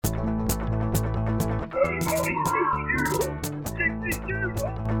We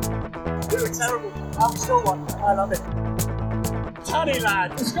were terrible. I'm still one. I love it. Tony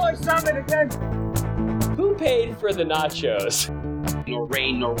lad, the sky's salmon again. Who paid for the nachos? Nor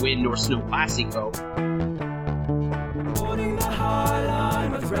rain, nor wind, nor snow classico. Holding the high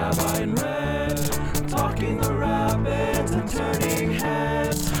line with Rabbi and Red, talking the rapids and turning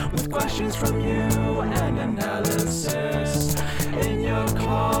heads, with questions from you and analysis. In your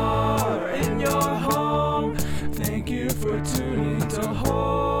car, in your home, thank you for tuning to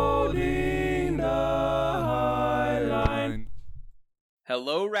Holding the High Line.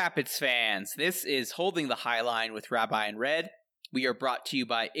 Hello, Rapids fans. This is Holding the High Line with Rabbi and Red. We are brought to you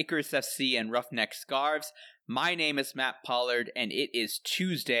by Icarus FC and Roughneck Scarves. My name is Matt Pollard, and it is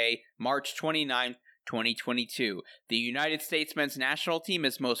Tuesday, March 29th, 2022. The United States men's national team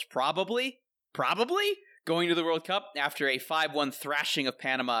is most probably going to the World Cup after a 5-1 thrashing of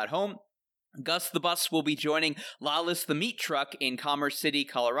Panama at home. Gus the Bus will be joining Lawless the Meat Truck in Commerce City,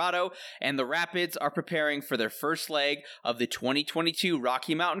 Colorado, and the Rapids are preparing for their first leg of the 2022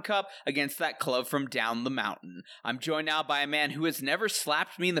 Rocky Mountain Cup against that club from down the mountain. I'm joined now by a man who has never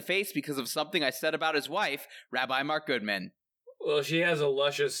slapped me in the face because of something I said about his wife, Rabbi Mark Goodman. Well, she has a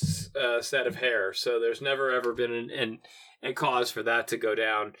luscious set of hair, so there's never ever been a cause for that to go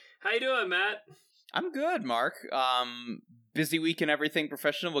down. How you doing, Matt? I'm good, Mark. Busy week and everything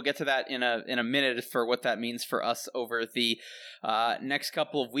professional. We'll get to that in a minute for what that means for us over the next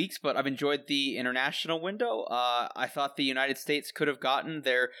couple of weeks, but I've enjoyed the international window. I thought the United States could have gotten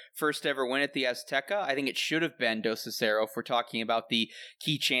their first ever win at the Azteca. I think it should have been Dos a Cero if we're talking about the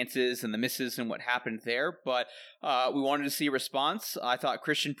key chances and the misses and what happened there, but we wanted to see a response. I thought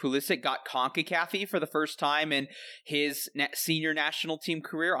Christian Pulisic got CONCACAF for the first time in his senior national team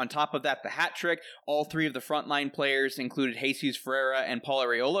career. On top of that, the hat trick. All three of the frontline players included Jesus Ferreira and Paul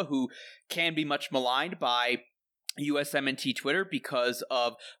Arriola, who can be much maligned by USMNT Twitter because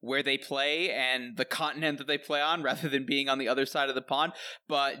of where they play and the continent that they play on rather than being on the other side of the pond.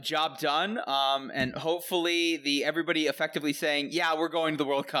 But job done, and hopefully everybody effectively saying, yeah, we're going to the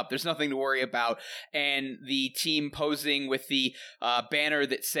World Cup. There's nothing to worry about. And the team posing with the banner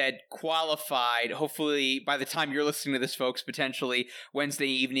that said qualified, hopefully by the time you're listening to this, folks, potentially Wednesday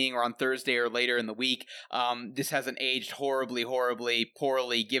evening or on Thursday or later in the week, this hasn't aged horribly,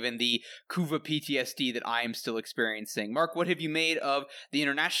 poorly given the Kuva PTSD that I am still experiencing. Mark, what have you made of the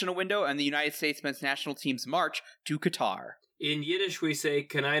international window and the United States men's national team's march to Qatar? In Yiddish, we say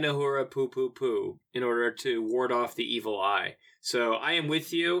 "Kanai Nahura Poo Poo Poo" in order to ward off the evil eye. So I am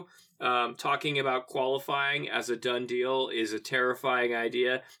with you. Talking about qualifying as a done deal is a terrifying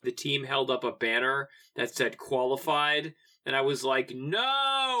idea. The team held up a banner that said "qualified." And I was like,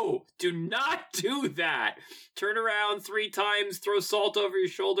 no, do not do that. Turn around 3 times, throw salt over your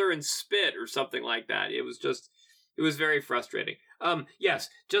shoulder, and spit or something like that. It was very frustrating. Yes,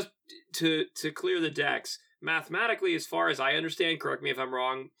 just to clear the decks, mathematically, as far as I understand, correct me if I'm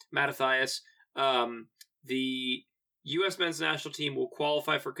wrong, Mattathias, the U.S. men's national team will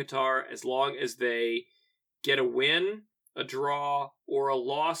qualify for Qatar as long as they get a win, a draw, or a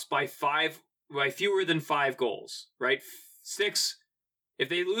loss by fewer than 5 goals, right? 6. If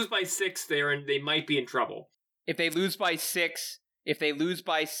they lose by 6, they might be in trouble. If they lose by 6,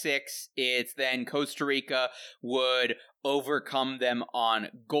 it's then Costa Rica would overcome them on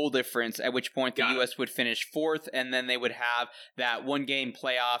goal difference, at which point the U.S. would finish 4th, and then they would have that one-game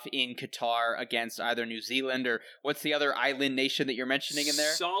playoff in Qatar against either New Zealand or what's the other island nation that you're mentioning in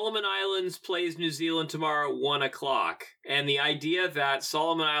there? Solomon Islands plays New Zealand tomorrow at 1 o'clock, and the idea that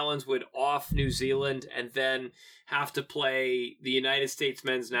Solomon Islands would off New Zealand and then have to play the United States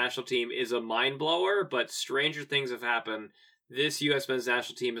men's national team is a mind-blower, but stranger things have happened. This U.S. men's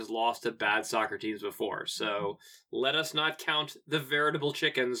national team has lost to bad soccer teams before, so let us not count the veritable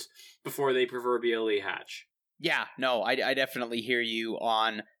chickens before they proverbially hatch. Yeah, no, I definitely hear you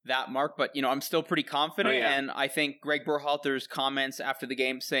on that, Mark, but, I'm still pretty confident, and I think Greg Berhalter's comments after the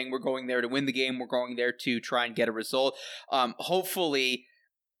game saying we're going there to win the game, we're going there to try and get a result, hopefully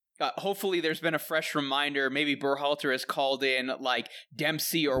there's been a fresh reminder. Maybe Berhalter has called in like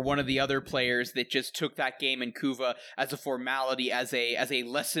Dempsey or one of the other players that just took that game in Kuva as a formality, as a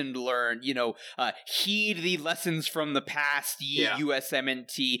lesson learned. Heed the lessons from the past,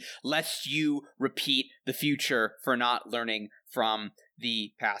 USMNT, lest you repeat the future for not learning from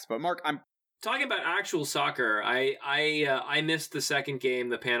the past. But Mark, I'm talking about actual soccer. I missed the second game,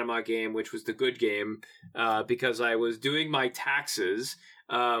 the Panama game, which was the good game, because I was doing my taxes.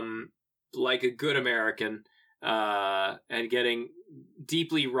 Like a good American, and getting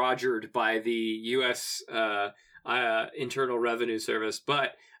deeply rogered by the U.S. Internal Revenue Service.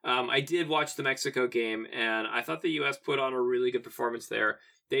 But I did watch the Mexico game, and I thought the U.S. put on a really good performance there.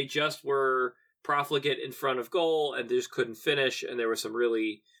 They just were profligate in front of goal, and they just couldn't finish, and there were some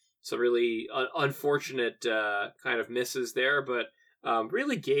really unfortunate kind of misses there, but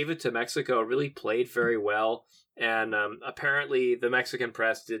really gave it to Mexico, really played very well, and apparently the Mexican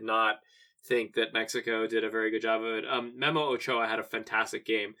press did not think that Mexico did a very good job of it. Memo Ochoa had a fantastic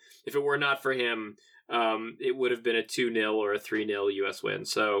game. If it were not for him, it would have been a 2-0 or a 3-0 U.S. win.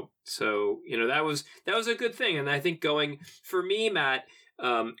 So that was a good thing. And I think going for me, Matt,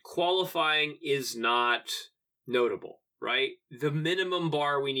 qualifying is not notable, right? The minimum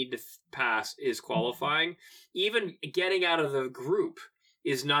bar we need to pass is qualifying. Even getting out of the group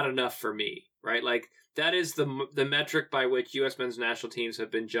is not enough for me, right? Like that is the metric by which U.S. men's national teams have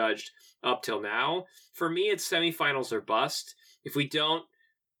been judged up till now. For me, it's semifinals or bust. If we don't,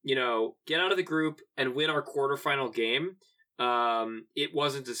 get out of the group and win our quarterfinal game, it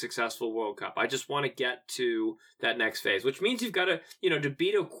wasn't a successful World Cup. I just want to get to that next phase, which means you've got to, to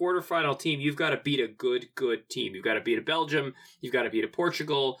beat a quarterfinal team, you've got to beat a good team. You've got to beat a Belgium, you've got to beat a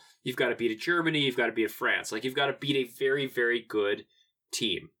Portugal, you've got to beat a Germany, you've got to beat a France. Like, you've got to beat a very, very good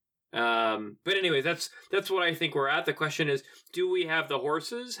team. But anyway, that's what I think we're at. The question is, do we have the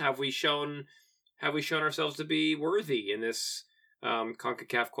horses? Have we shown ourselves to be worthy in this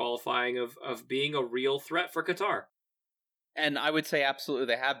CONCACAF qualifying of being a real threat for Qatar? And I would say absolutely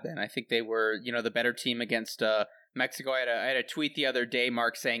they have been. I think they were, the better team against Mexico. I had a tweet the other day,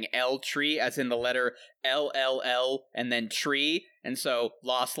 Mark, saying L tree, as in the letter LLL and then tree. And so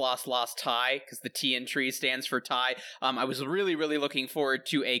lost, tie, because the T in tree stands for tie. I was really, really looking forward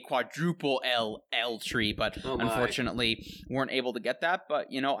to a quadruple L tree, but unfortunately weren't able to get that. But,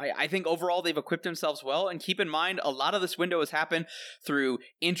 I think overall they've equipped themselves well. And keep in mind, a lot of this window has happened through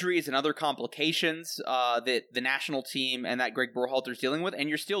injuries and other complications that the national team and that Greg Berhalter is dealing with. And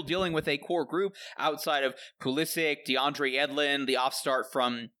you're still dealing with a core group outside of Pulisic, DeAndre Yedlin, the off-start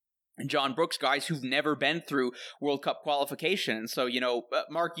from John Brooks, guys who've never been through World Cup qualification. So,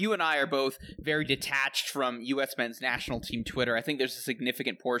 Mark, you and I are both very detached from U.S. men's national team Twitter. I think there's a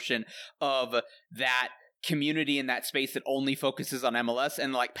significant portion of that community in that space that only focuses on MLS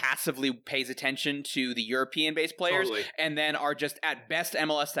and passively pays attention to the European-based players, totally. And then are just at best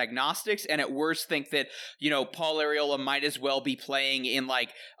MLS agnostics, and at worst think that Paul Arriola might as well be playing in I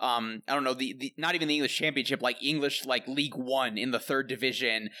don't know, the not even the English Championship, English League One in the third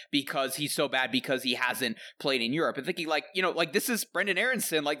division, because he's so bad because he hasn't played in Europe, and thinking this is Brendan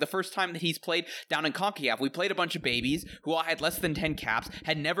Aronson, the first time that he's played down in CONCACAF. We played a bunch of babies who all had less than 10 caps,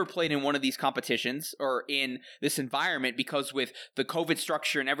 had never played in one of these competitions or in this environment, because with the COVID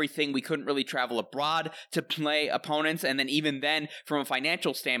structure and everything, we couldn't really travel abroad to play opponents. And then even then, from a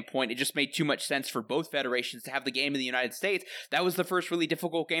financial standpoint, it just made too much sense for both federations to have the game in the United States. That was the first really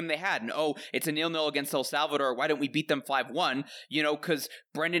difficult game they had. And it's a 0-0 against El Salvador. Why don't we beat them 5-1? Because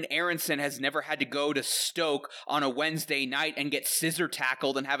Brendan Aronson has never had to go to Stoke on a Wednesday night and get scissor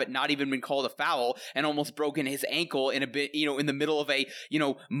tackled and have it not even been called a foul, and almost broken his ankle in a bit, in the middle of a,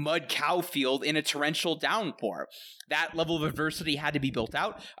 mud cow field in a torrential downpour. That level of adversity had to be built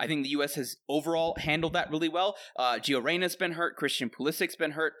out. I think the U.S. has overall handled that really well. Gio Reyna's been hurt. Christian Pulisic's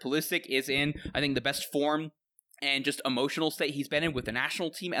been hurt. Pulisic is in, I think, the best form and just emotional state he's been in with the national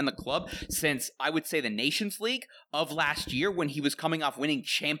team and the club since, I would say, the Nations League of last year, when he was coming off winning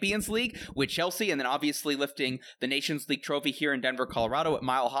Champions League with Chelsea, and then obviously lifting the Nations League trophy here in Denver, Colorado at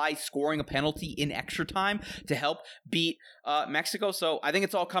Mile High, scoring a penalty in extra time to help beat Mexico. So I think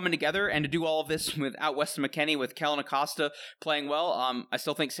it's all coming together, and to do all of this without Weston McKennie, with Kellen Acosta playing well. I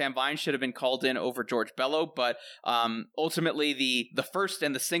still think Sam Vine should have been called in over George Bello, but ultimately the first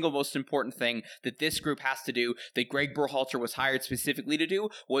and the single most important thing that this group has to do, that Greg Berhalter was hired specifically to do,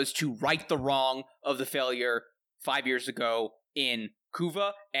 was to right the wrong of the failure 5 years ago in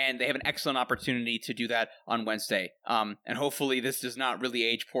Cuba, and they have an excellent opportunity to do that on Wednesday. And hopefully this does not really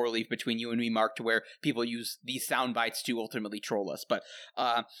age poorly between you and me, Mark, to where people use these sound bites to ultimately troll us. But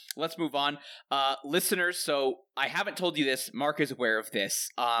let's move on. Listeners, so I haven't told you this. Mark is aware of this.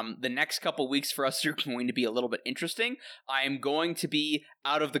 The next couple weeks for us are going to be a little bit interesting. I am going to be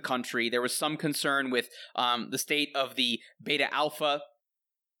out of the country. There was some concern with the state of the Beta Alpha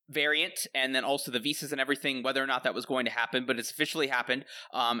variant, and then also the visas and everything, whether or not that was going to happen, but it's officially happened.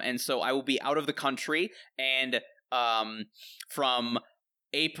 And so I will be out of the country, and from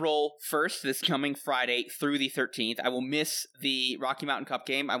April 1st, this coming Friday, through the 13th. I will miss the Rocky Mountain Cup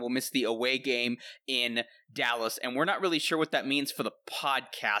game. I will miss the away game in Dallas, and we're not really sure what that means for the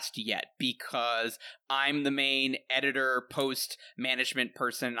podcast yet, because I'm the main editor, post management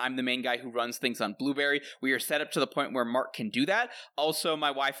person. I'm the main guy who runs things on Blueberry. We are set up to the point where Mark can do that. Also, my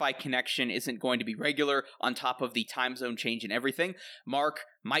Wi-Fi connection isn't going to be regular on top of the time zone change and everything. Mark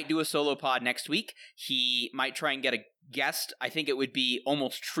might do a solo pod next week. He might try and get a guest. I think it would be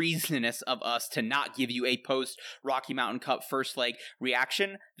almost treasonous of us to not give you a post Rocky Mountain Cup first leg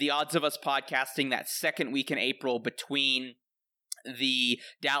reaction. The odds of us podcasting that second week in April between the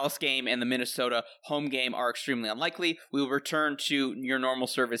Dallas game and the Minnesota home game are extremely unlikely. We will return to your normal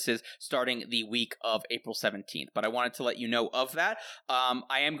services starting the week of April 17th. But I wanted to let you know of that.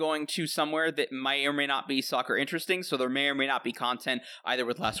 I am going to somewhere that may or may not be soccer interesting, so there may or may not be content either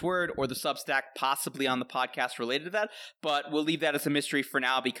with Last Word or the Substack, possibly on the podcast related to that. But we'll leave that as a mystery for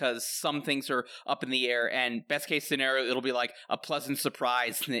now because some things are up in the air, and best case scenario, it'll be like a pleasant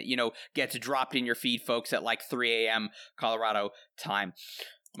surprise that, gets dropped in your feed, folks, at like 3 a.m. Colorado time.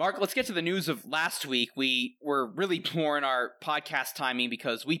 Mark, let's get to the news of last week. We were really poor in our podcast timing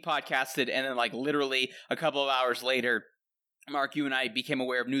because we podcasted and then literally a couple of hours later, Mark, you and I became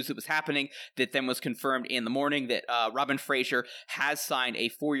aware of news that was happening that then was confirmed in the morning that Robin Fraser has signed a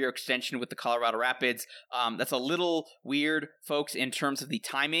 4-year extension with the Colorado Rapids. That's a little weird, folks, in terms of the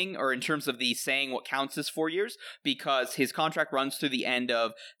timing or in terms of the saying what counts as 4 years, because his contract runs through the end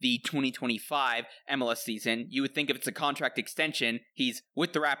of the 2025 MLS season. You would think if it's a contract extension, he's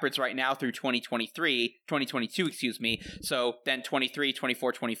with the Rapids right now through 2022, so then 23,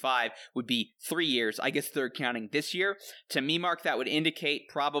 24, 25 would be 3 years. I guess they're counting this year. To me, Mark, that would indicate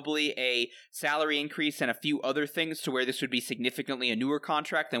probably a salary increase and a few other things to where this would be significantly a newer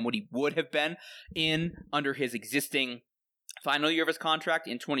contract than what he would have been in under his existing final year of his contract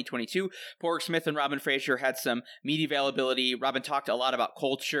in 2022. Pádraig Smith and Robin Fraser had some media availability. Robin talked a lot about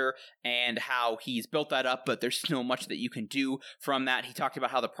culture and how he's built that up, but there's still much that you can do from that. He talked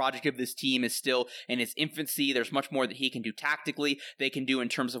about how the project of this team is still in its infancy. There's much more that he can do tactically, they can do in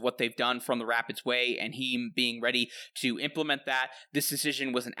terms of what they've done from the Rapids way, and him being ready to implement that. This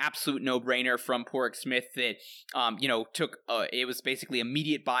decision was an absolute no-brainer from Pádraig Smith that, it was basically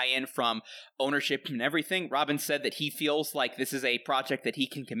immediate buy-in from ownership and everything. Robin said that he feels like this is a project that he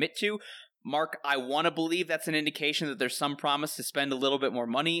can commit to. Mark, I want to believe that's an indication that there's some promise to spend a little bit more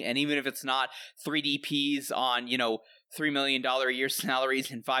money, and even if it's not 3 DPs on, $3 million a year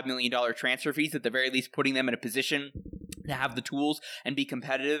salaries and $5 million transfer fees, at the very least putting them in a position to have the tools and be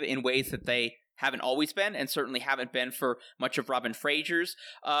competitive in ways that they haven't always been, and certainly haven't been for much of Robin Fraser's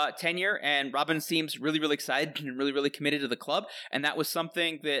tenure. And Robin seems really, really excited and really, really committed to the club, and that was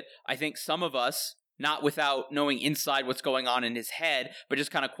something that I think some of us, not without knowing inside what's going on in his head, but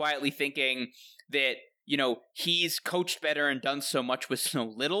just kind of quietly thinking that, he's coached better and done so much with so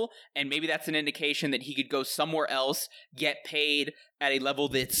little, and maybe that's an indication that he could go somewhere else, get paid at a level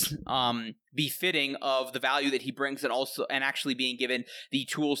that's befitting of the value that he brings, and actually being given the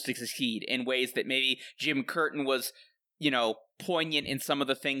tools to succeed in ways that maybe Jim Curtin was, poignant in some of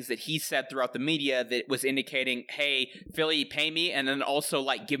the things that he said throughout the media that was indicating, hey, Philly, pay me, and then also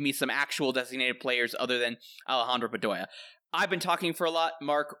give me some actual designated players other than Alejandro Bedoya. I've been talking for a lot.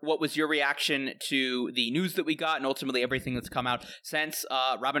 Mark, what was your reaction to the news that we got and ultimately everything that's come out since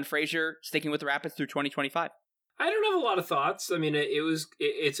Robin Fraser sticking with the Rapids through 2025? I don't have a lot of thoughts. I mean,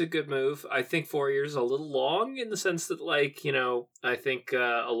 it's a good move. I think 4 years is a little long in the sense that, I think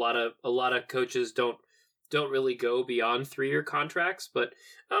a lot of coaches don't really go beyond 3-year contracts. But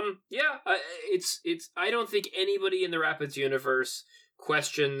I don't think anybody in the Rapids universe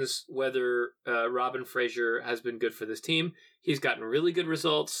questions whether Robin Fraser has been good for this team. He's gotten really good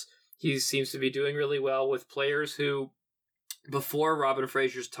results. He seems to be doing really well with players who, before Robin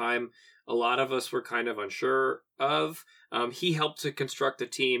Fraser's time, a lot of us were kind of unsure of. He helped to construct a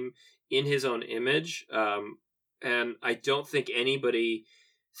team in his own image, and I don't think anybody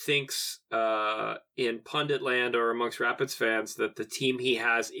thinks in pundit land or amongst Rapids fans that the team he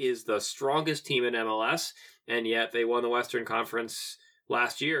has is the strongest team in MLS, and yet they won the Western Conference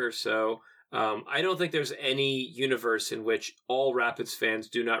last year. So I don't think there's any universe in which all Rapids fans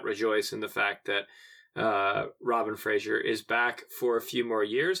do not rejoice in the fact that Robin Fraser is back for a few more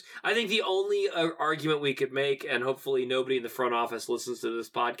years. I think the only argument we could make, and hopefully nobody in the front office listens to this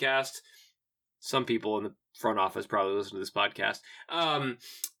podcast, some people in the front office probably listen to this podcast,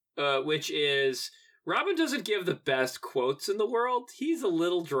 which is Robin doesn't give the best quotes in the world. He's a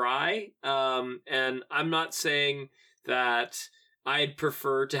little dry, and I'm not saying that I'd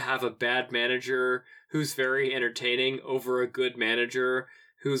prefer to have a bad manager who's very entertaining over a good manager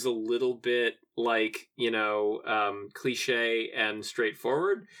who's a little bit like, cliche and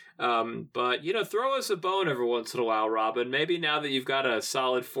straightforward. But, throw us a bone every once in a while, Robin. Maybe now that you've got a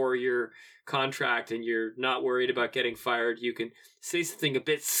solid 4-year contract and you're not worried about getting fired, you can say something a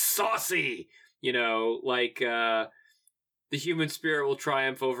bit saucy, like the human spirit will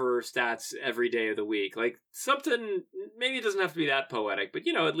triumph over stats every day of the week. Like something, maybe it doesn't have to be that poetic, but,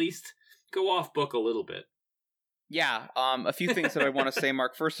 at least go off book a little bit. Yeah, a few things that I want to say,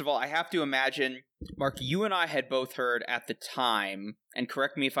 Mark. First of all, I have to imagine, Mark, you and I had both heard at the time, and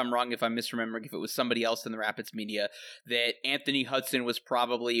correct me if I'm wrong, if I'm misremembering, if it was somebody else in the Rapids media, that Anthony Hudson was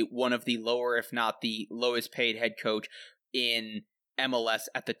probably one of the lower, if not the lowest paid head coach in MLS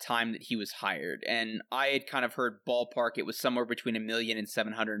at the time that he was hired. And I had kind of heard ballpark, it was somewhere between $1 million and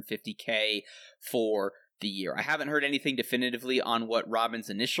 $750K for the year. I haven't heard anything definitively on what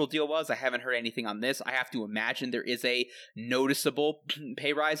Robin's initial deal was. I haven't heard anything on this. I have to imagine there is a noticeable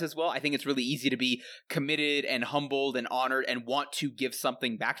pay rise as well. I think it's really easy to be committed and humbled and honored and want to give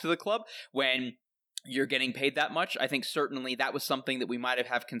something back to the club when you're getting paid that much. I think certainly that was something that we might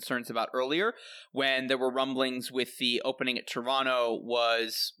have concerns about earlier when there were rumblings with the opening at Toronto.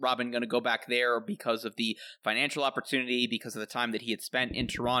 Was Robin going to go back there because of the financial opportunity, because of the time that he had spent in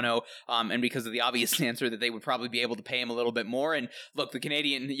Toronto, and because of the obvious answer that they would probably be able to pay him a little bit more? And look, the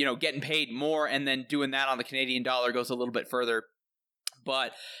Canadian, getting paid more and then doing that on the Canadian dollar goes a little bit further.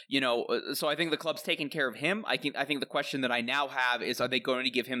 But, so I think the club's taking care of him. I think the question that I now have is, are they going to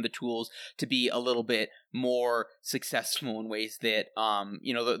give him the tools to be a little bit more successful in ways that,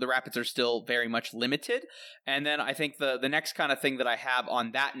 the Rapids are still very much limited? And then I think the next kind of thing that I have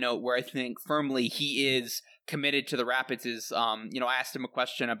on that note, where I think firmly he is committed to the Rapids, is, I asked him a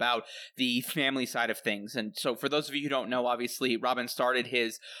question about the family side of things. And so for those of you who don't know, obviously Robin started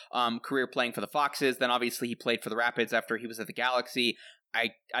his career playing for the Foxes. Then obviously he played for the Rapids after he was at the Galaxy.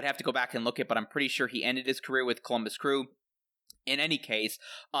 I'd have to go back and look it, but I'm pretty sure he ended his career with Columbus Crew. In any case,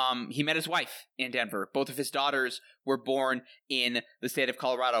 he met his wife in Denver. Both of his daughters were born in the state of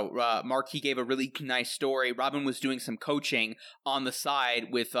Colorado. Mark, he gave a really nice story. Robin was doing some coaching on the side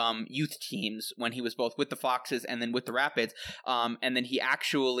with youth teams when he was both with the Foxes and then with the Rapids. And then he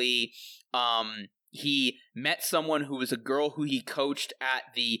actually he met someone who was a girl who he coached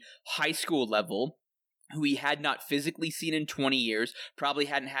at the high school level, who he had not physically seen in 20 years, probably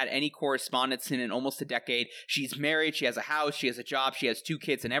hadn't had any correspondence in almost a decade. She's married, she has a house, she has a job, she has 2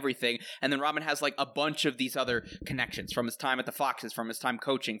 kids and everything. And then Robin has like a bunch of these other connections from his time at the Foxes, from his time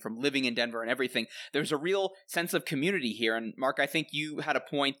coaching, from living in Denver and everything. There's a real sense of community here. And Mark, I think you had a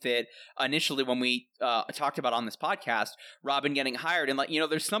point that initially when we talked about on this podcast, Robin getting hired, and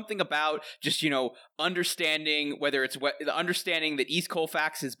there's something about just, understanding whether it's the understanding that East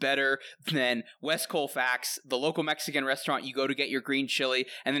Colfax is better than West Colfax, the local Mexican restaurant you go to get your green chili,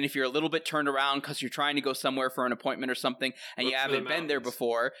 and then if you're a little bit turned around because you're trying to go somewhere for an appointment or something and you haven't been there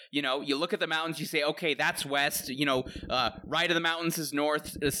before, you look at the mountains, you say, okay, that's west, right of the mountains is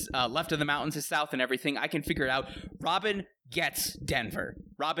north, left of the mountains is south, and everything. I can figure it out. Robin gets Denver.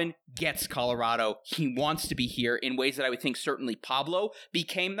 Robin gets Colorado. He wants to be here in ways that I would think certainly Pablo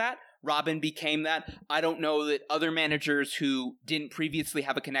became that. Robin became that. I don't know that other managers who didn't previously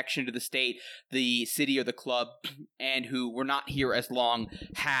have a connection to the state, the city, or the club, and who were not here as long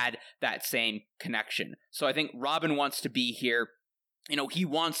had that same connection. So I think Robin wants to be here. He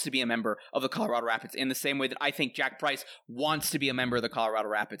wants to be a member of the Colorado Rapids in the same way that I think Jack Price wants to be a member of the Colorado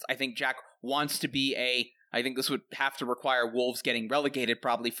Rapids. I think Jack wants to be I think this would have to require Wolves getting relegated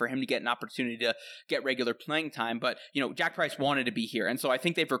probably for him to get an opportunity to get regular playing time. But, Jack Price wanted to be here. And so I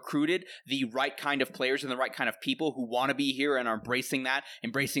think they've recruited the right kind of players and the right kind of people who want to be here and are embracing that,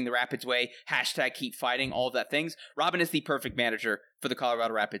 embracing the Rapids way, #keep fighting, all of that things. Robin is the perfect manager for the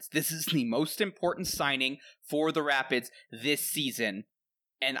Colorado Rapids. This is the most important signing for the Rapids this season.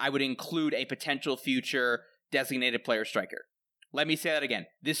 And I would include a potential future designated player striker. Let me say that again.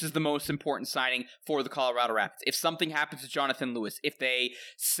 This is the most important signing for the Colorado Rapids. If something happens to Jonathan Lewis, if they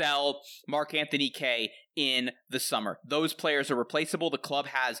sell Mark-Anthony Kaye in the summer, those players are replaceable. The club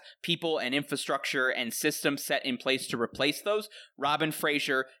has people and infrastructure and systems set in place to replace those. Robin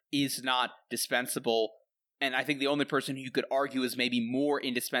Fraser is not dispensable. And I think the only person who you could argue is maybe more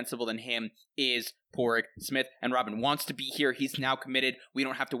indispensable than him is Pádraig Smith. And Robin wants to be here. He's now committed. We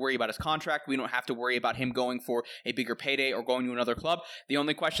don't have to worry about his contract. We don't have to worry about him going for a bigger payday or going to another club. The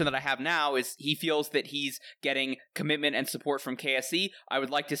only question that I have now is he feels that he's getting commitment and support from KSE. I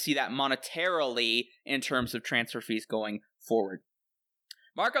would like to see that monetarily in terms of transfer fees going forward.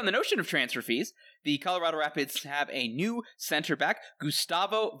 Mark, on the notion of transfer fees, the Colorado Rapids have a new center back,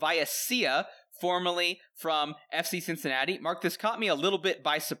 Gustavo Vallecilla, formerly from FC Cincinnati. Mark, this caught me a little bit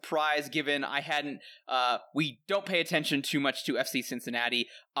by surprise, given I hadn't, we don't pay attention too much to FC Cincinnati,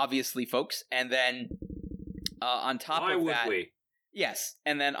 obviously, folks. And then on top Why of would that, we? yes.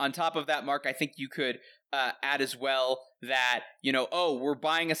 And then on top of that, Mark, I think you could add as well that, we're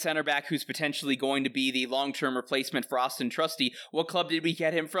buying a center back who's potentially going to be the long-term replacement for Austin Trusty. What club did we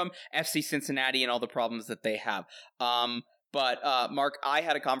get him from? FC Cincinnati, and all the problems that they have. But Mark, I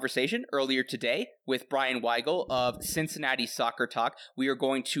had a conversation earlier today with Brian Weigel of Cincinnati Soccer Talk. We are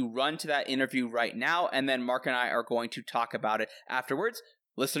going to run to that interview right now, and then Mark and I are going to talk about it afterwards.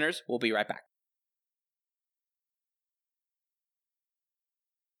 Listeners, we'll be right back.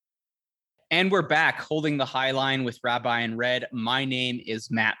 And we're back holding the high line with Rabbi in Red. My name is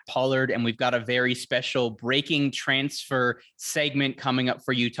Matt Pollard, and we've got a very special breaking transfer segment coming up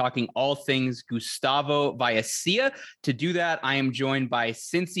for you, talking all things Gustavo Vallecilla. To do that, I am joined by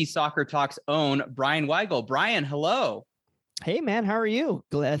Cincy Soccer Talk's own Brian Weigel. Brian, hello. Hey, man, how are you?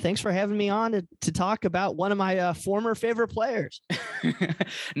 Thanks for having me on to talk about one of my former favorite players.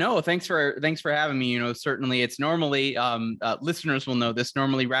 No, thanks for having me. Certainly it's normally listeners will know this.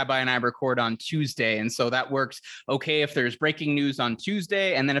 Normally Rabbi and I record on Tuesday. And so that works okay if there's breaking news on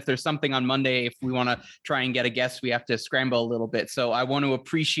Tuesday. And then if there's something on Monday, if we want to try and get a guest, we have to scramble a little bit. So I want to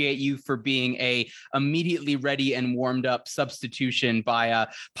appreciate you for being a immediately ready and warmed up substitution by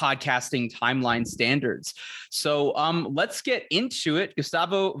podcasting timeline standards. So let's get into it.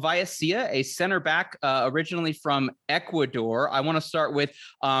 Gustavo Vallecilla, a center back originally from Ecuador. I want to start with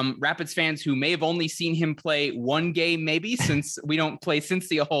Rapids fans who may have only seen him play one game, maybe, since we don't play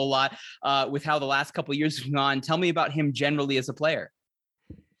Cincy a whole lot with how the last couple of years have gone. Tell me about him generally as a player.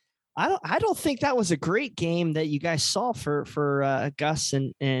 I don't think that was a great game that you guys saw for Gus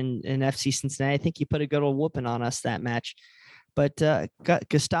and FC Cincinnati. I think you put a good old whooping on us that match. But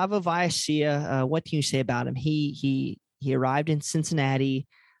Gustavo Vallecilla, what can you say about him? He arrived in Cincinnati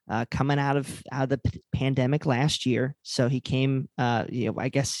coming out of the pandemic last year. So he came, I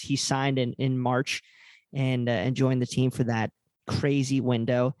guess he signed in March and joined the team for that crazy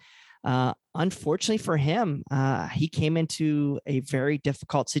window. Unfortunately for him, he came into a very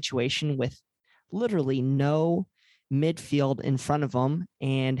difficult situation with literally no midfield in front of him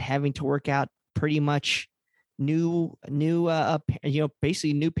and having to work out pretty much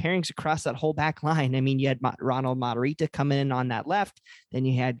basically new pairings across that whole back line. I mean, you had Ronald Matarrita coming in on that left, then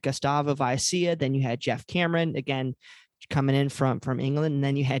you had Gustavo Vallecilla, then you had Jeff Cameron again coming in from England, and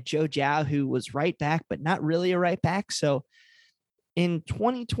then you had Joe Zhao, who was right back but not really a right back. So in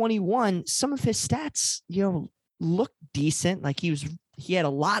 2021, some of his stats looked decent. Like he had a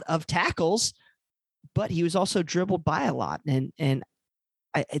lot of tackles, but he was also dribbled by a lot, and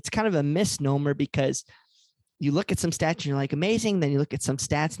it's kind of a misnomer because you look at some stats and you're like, amazing. Then you look at some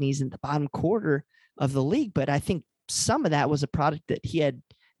stats and he's in the bottom quarter of the league. But I think some of that was a product that he had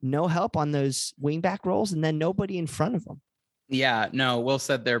no help on those wingback roles and then nobody in front of him. Yeah, no, well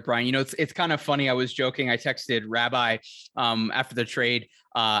said there, Brian. It's kind of funny. I was joking. I texted Rabbi after the trade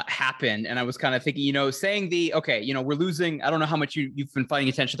happened, and I was kind of thinking, saying we're losing. I don't know how much you've been paying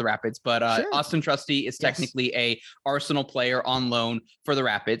attention to the Rapids, but sure. Austin Trusty is technically a Arsenal player on loan for the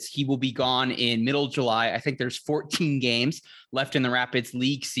Rapids. He will be gone in middle July. I think there's 14 games left in the Rapids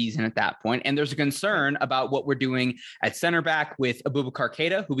league season at that point. And there's a concern about what we're doing at center back with Abubakar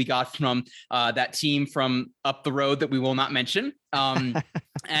Keita, who we got from that team from up the road that we will not mention.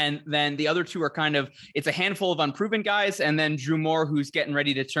 And then the other two are it's a handful of unproven guys. And then Drew Moore, who's getting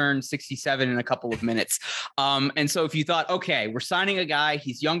ready to turn 67 in a couple of minutes. And so if you thought, okay, we're signing a guy,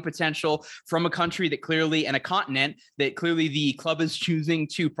 he's young potential from a country that clearly, and a continent that clearly the club is choosing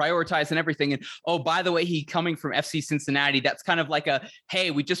to prioritize and everything. And oh, by the way, he coming from FC Cincinnati, that's kind of like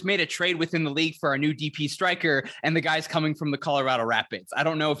hey, we just made a trade within the league for our new DP striker. And the guy's coming from the Colorado Rapids. I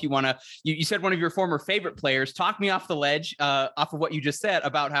don't know if you want to, you said one of your former favorite players, talk me off the ledge, off of what you just said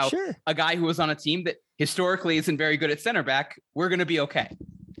about how a guy who was on a team that historically isn't very good at center back, we're going to be okay.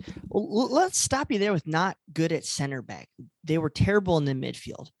 Well, let's stop you there with not good at center back. They were terrible in the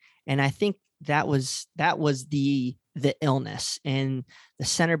midfield. And I think that was the illness, and the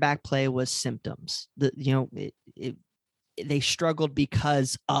center back play was symptoms. They struggled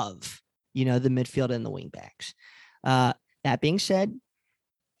because of, the midfield and the wing backs. That being said,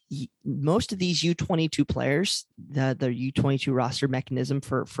 most of these U22 players, the U22 roster mechanism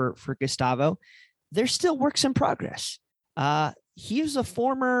for Gustavo, they're still works in progress. He was a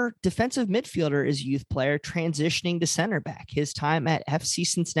former defensive midfielder as a youth player, transitioning to center back. His time at FC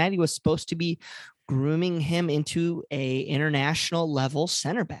Cincinnati was supposed to be grooming him into a international level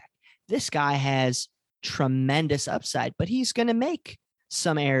center back. This guy has tremendous upside, but he's going to make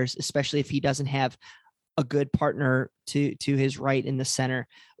some errors, especially if he doesn't have a good partner to his right in the center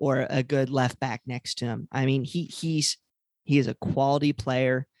or a good left back next to him. I mean, he is a quality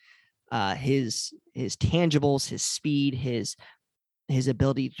player. His tangibles, his speed, his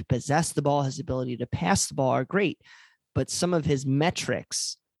ability to possess the ball, his ability to pass the ball are great, but some of his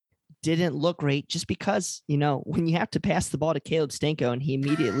metrics didn't look great just because, when you have to pass the ball to Caleb Stanko and he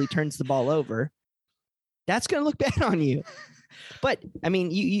immediately turns the ball over, that's going to look bad on you. But I mean,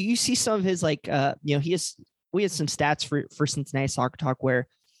 you see some of his we had some stats for Cincinnati Soccer Talk where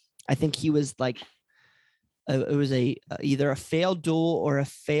I think he was like, it was either a failed duel or a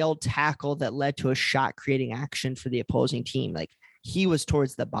failed tackle that led to a shot creating action for the opposing team. Like, he was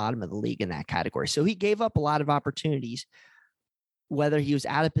towards the bottom of the league in that category. So he gave up a lot of opportunities, whether he was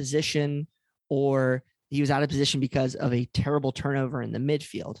out of position or he was out of position because of a terrible turnover in the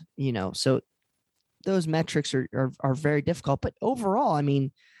midfield, so those metrics are very difficult. But overall, I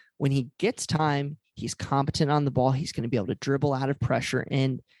mean, when he gets time, he's competent on the ball. He's going to be able to dribble out of pressure.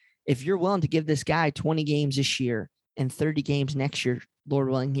 And if you're willing to give this guy 20 games this year and 30 games next year, Lord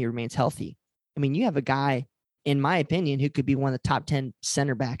willing, he remains healthy. I mean, you have a guy, in my opinion, who could be one of the top 10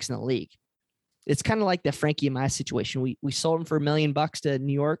 center backs in the league. It's kind of like the Frankie Amaya situation. We sold him for $1 million to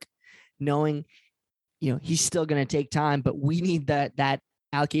New York, knowing, he's still going to take time, but we need that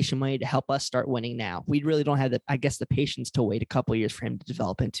allocation money to help us start winning now. We really don't have the patience to wait a couple of years for him to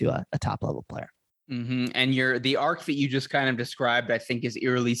develop into a top level player. Mm-hmm. And the arc that you just kind of described, I think, is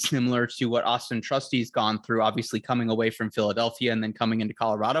eerily similar to what Austin Trusty's gone through, obviously coming away from Philadelphia and then coming into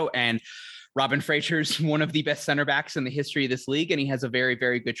Colorado. And Robin Fraser's one of the best center backs in the history of this league, and he has a very,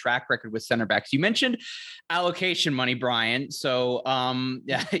 very good track record with center backs. You mentioned allocation money, Brian. So, I'm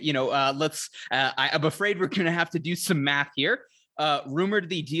afraid we're going to have to do some math here. Rumored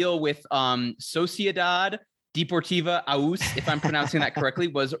the deal with Sociedad Deportiva Aus, if I'm pronouncing that correctly,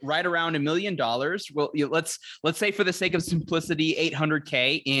 was right around $1 million. Well, let's say for the sake of simplicity,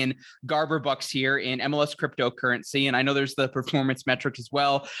 800K in Garber bucks here in MLS cryptocurrency. And I know there's the performance metric as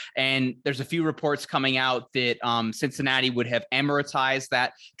well. And there's a few reports coming out that Cincinnati would have amortized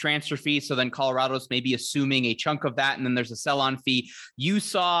that transfer fee. So then Colorado's maybe assuming a chunk of that. And then there's a sell-on fee. You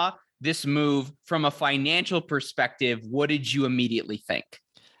saw this move from a financial perspective. What did you immediately think?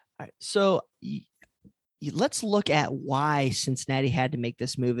 All right, so let's look at why Cincinnati had to make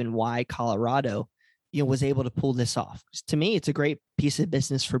this move and why Colorado, was able to pull this off. To me, it's a great piece of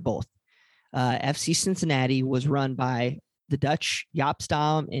business for both. FC Cincinnati was run by the Dutch Jaap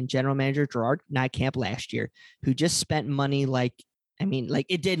Stam and general manager Gerard Nijkamp last year, who just spent money like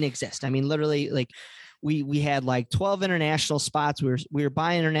it didn't exist. I mean, literally, like we had like 12 international spots. We were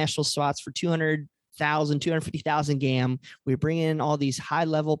buying international spots for 250,000 GAM. We were bringing in all these high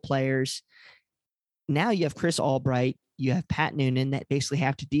level players. Now you have Chris Albright, you have Pat Noonan that basically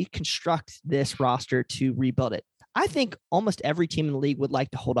have to deconstruct this roster to rebuild it. I think almost every team in the league would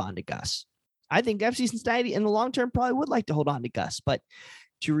like to hold on to Gus. I think FC Cincinnati in the long term probably would like to hold on to Gus, but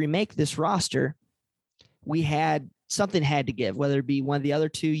to remake this roster, something had to give, whether it be one of the other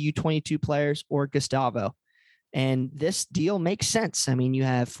two U22 players or Gustavo. And this deal makes sense. I mean, you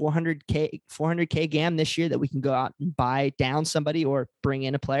have 400K GAM this year that we can go out and buy down somebody or bring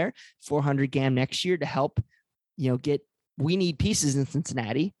in a player, 400 GAM next year to help, we need pieces in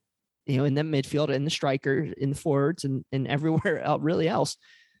Cincinnati, in the midfield, in the striker, in the forwards and everywhere else, really else.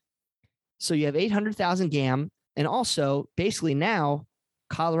 So you have 800,000 GAM. And also basically now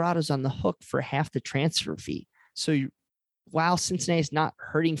Colorado's on the hook for half the transfer fee. So while Cincinnati is not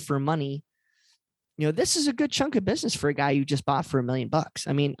hurting for money, this is a good chunk of business for a guy you just bought for $1 million.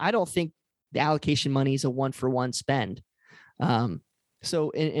 I mean, I don't think the allocation money is a 1-for-1 spend. So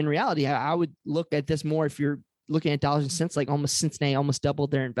in reality, I would look at this more if you're looking at dollars and cents, like Cincinnati almost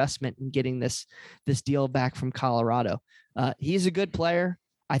doubled their investment in getting this deal back from Colorado. He's a good player.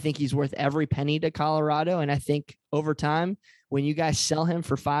 I think he's worth every penny to Colorado. And I think over time, when you guys sell him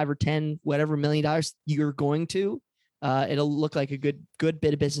for $5 or $10, whatever $1 million you're going to, it'll look like a good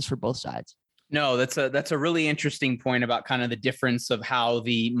bit of business for both sides. No, that's a really interesting point about kind of the difference of how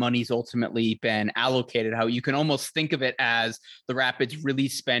the money's ultimately been allocated, how you can almost think of it as the Rapids really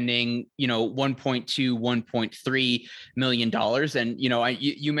spending, $1.2, $1.3 million. And,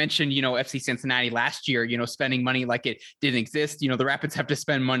 you mentioned, FC Cincinnati last year, spending money like it didn't exist. The Rapids have to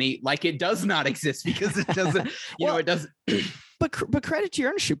spend money like it does not exist because it doesn't, it doesn't. But credit to your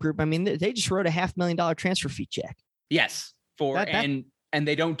ownership group. I mean, they just wrote a $500,000 transfer fee check. Yes. and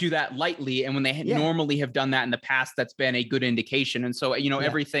they don't do that lightly. And when they normally have done that in the past, that's been a good indication. And so,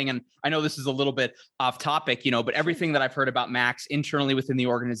 everything, and I know this is a little bit off topic, but everything that I've heard about Max internally within the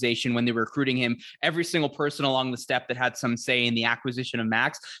organization, when they were recruiting him, every single person along the step that had some say in the acquisition of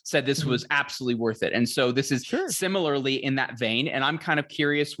Max said this was absolutely worth it. And so this is similarly in that vein. And I'm kind of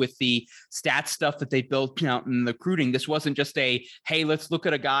curious with the stats stuff that they built out in the recruiting. This wasn't just hey, let's look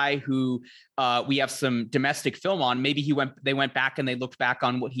at a guy who we have some domestic film on. Maybe they went back and they looked back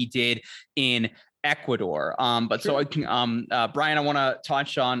on what he did in Ecuador. So I can, Brian, I want to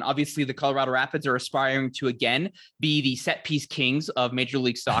touch on, obviously the Colorado Rapids are aspiring to again be the set piece kings of Major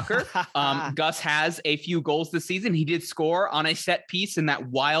League Soccer. Gus has a few goals this season. He did score on a set piece in that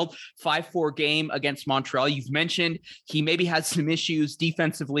wild 5-4 game against Montreal. You've mentioned he maybe has some issues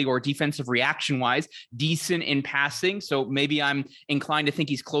defensively or defensive reaction wise, decent in passing. So maybe I'm inclined to think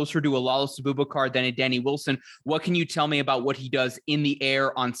he's closer to a Lawless Abubakar than a Danny Wilson. What can you tell me about what he does in the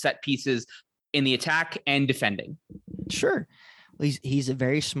air on set pieces in the attack and defending? Sure. Well, he's a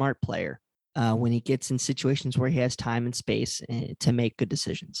very smart player when he gets in situations where he has time and space to make good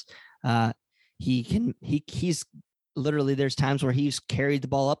decisions. He's literally, there's times where he's carried the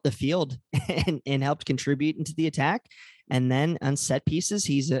ball up the field and helped contribute into the attack. And then on set pieces,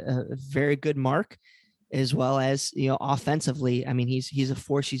 he's a very good mark, as well as, offensively. I mean, he's a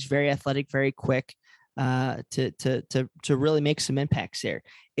force. He's very athletic, very quick. To really make some impacts there.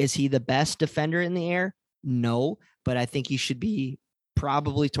 Is he the best defender in the air? No, but I think he should be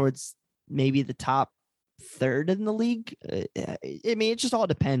probably towards maybe the top third in the league. I mean, it just all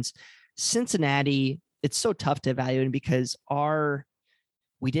depends. Cincinnati, it's so tough to evaluate because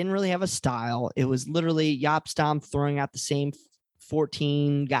we didn't really have a style. It was literally Jaap Stam throwing out the same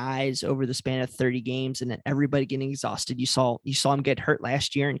 14 guys over the span of 30 games and then everybody getting exhausted. You saw him get hurt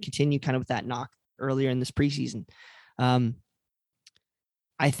last year and continue kind of with that knock earlier in this preseason.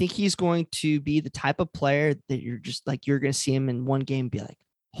 I think he's going to be the type of player that you're going to see him in one game and be like,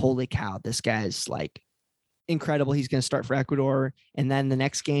 holy cow, this guy's like incredible. He's going to start for Ecuador. And then the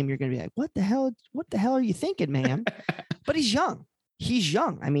next game, you're going to be like, what the hell are you thinking, man? But he's young.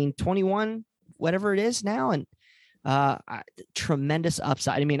 I mean, 21, whatever it is now. And tremendous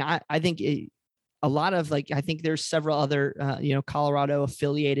upside. I mean, I think a lot of I think there's several other, Colorado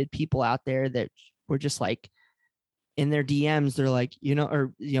affiliated people out there that were just like in their DMs, they're like,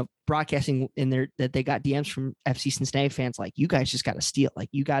 broadcasting in there that they got DMs from FC Cincinnati fans. Like, you guys just got to steal. Like,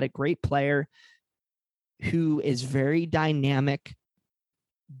 you got a great player who is very dynamic,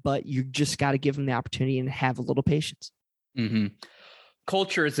 but you just got to give him the opportunity and have a little patience. Mm-hmm.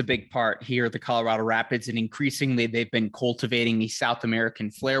 Culture is a big part here at the Colorado Rapids, and increasingly they've been cultivating the South American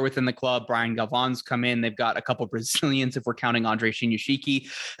flair within the club. Brian Galvan's come in. They've got a couple of Brazilians, if we're counting Andre Shinyashiki,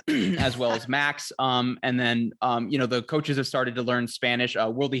 as well as Max. And then, the coaches have started to learn Spanish.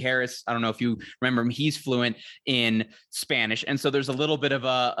 Worldy Harris, I don't know if you remember him, he's fluent in Spanish. And so there's a little bit of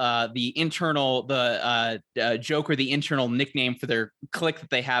the joke or the internal nickname for their clique that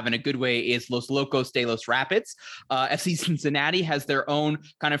they have in a good way is Los Locos de los Rapids. FC Cincinnati has their own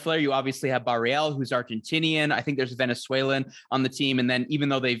kind of flair. You obviously have Barriel, who's Argentinian. I think there's a Venezuelan on the team. And then even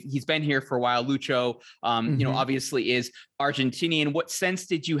though he's been here for a while, Lucho, obviously is Argentinian. What sense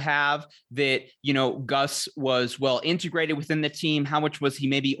did you have that, Gus was well integrated within the team? How much was he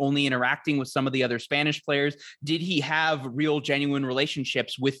maybe only interacting with some of the other Spanish players? Did he have real, genuine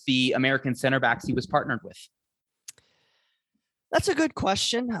relationships with the American center backs he was partnered with? That's a good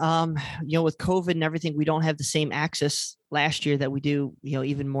question. With COVID and everything, we don't have the same access last year that we do,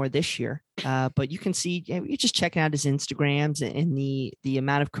 even more this year. But you can see, you're just checking out his Instagrams and the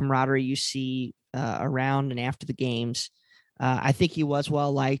amount of camaraderie you see around and after the games. I think he was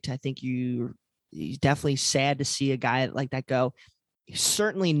well liked. I think he's definitely sad to see a guy like that go. He's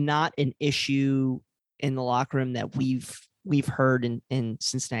certainly not an issue in the locker room that we've heard in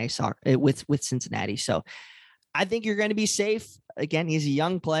Cincinnati soccer with Cincinnati. So I think you're going to be safe. Again, he's a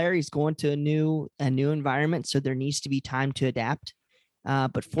young player. He's going to a new environment, so there needs to be time to adapt.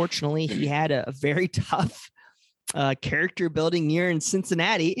 But fortunately, he had a very tough character building year in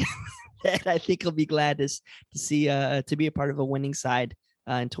Cincinnati that I think he'll be glad to see to be a part of a winning side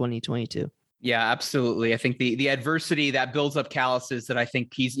in 2022. Yeah, absolutely. I think the adversity that builds up calluses that I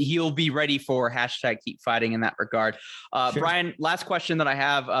think he'll be ready for. #keep fighting in that regard. Sure. Brian, last question that I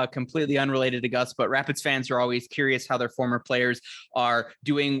have, completely unrelated to Gus, but Rapids fans are always curious how their former players are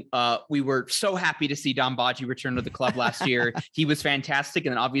doing. We were so happy to see Dom Badji return to the club last year. He was fantastic.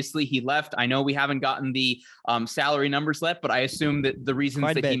 And then obviously he left. I know we haven't gotten the salary numbers yet, but I assume that the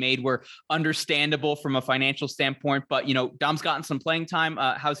reasons he made were understandable from a financial standpoint. But, Dom's gotten some playing time.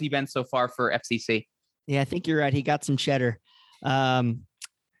 How's he been so far for FCC? Yeah, I think you're right. He got some cheddar.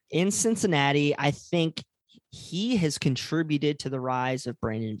 In Cincinnati, I think he has contributed to the rise of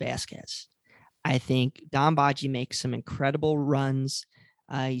Brandon Vasquez. I think Dom Badji makes some incredible runs.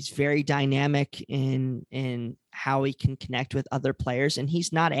 He's very dynamic in how he can connect with other players, and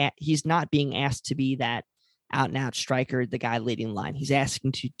he's not being asked to be that out and out striker, the guy leading line. He's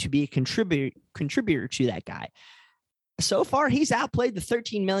asking to be a contributor to that guy. So far, he's outplayed the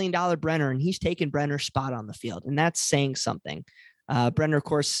 $13 million Brenner, and he's taken Brenner's spot on the field, and that's saying something. Brenner, of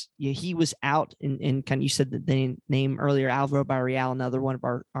course, he was out in kind of, you said the name earlier, Alvaro Barreal, another one of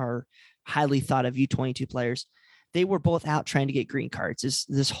our highly thought of U22 players. They were both out trying to get green cards.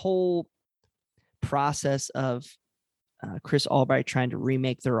 This whole process of Chris Albright trying to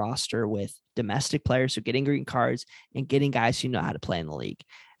remake the roster with domestic players who are getting green cards and getting guys who know how to play in the league.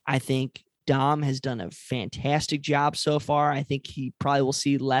 I think Dom has done a fantastic job so far. I think he probably will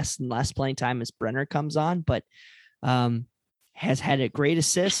see less and less playing time as Brenner comes on, but has had a great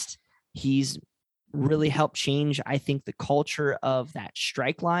assist. He's really helped change, I think, the culture of that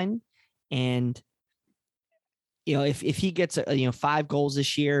strike line. And, if he gets 5 goals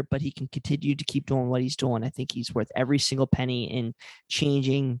this year, but he can continue to keep doing what he's doing, I think he's worth every single penny in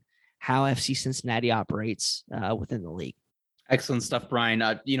changing how FC Cincinnati operates within the league. Excellent stuff, Brian.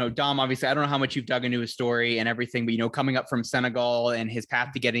 Dom, obviously, I don't know how much you've dug into his story and everything, but, coming up from Senegal and his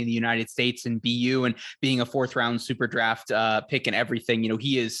path to getting the United States and BU and being a 4th round super draft pick and everything,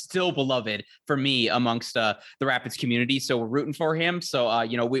 he is still beloved for me amongst the Rapids community. So we're rooting for him. So,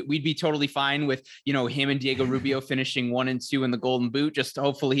 we'd be totally fine with, him and Diego Rubio finishing 1 and 2 in the Golden Boot. Just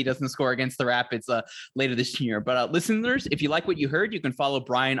hopefully he doesn't score against the Rapids later this year. But listeners, if you like what you heard, you can follow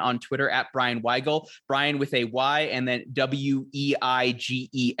Brian on Twitter at Brian Weigel, Brian with a Y and then WEIGEL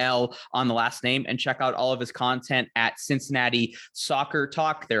on the last name, and check out all of his content at Cincinnati Soccer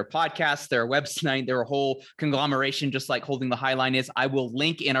Talk, their podcast, their website, their whole conglomeration, just like Holding the High Line is. I will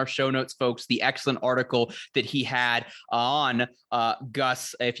link in our show notes, folks, the excellent article that he had on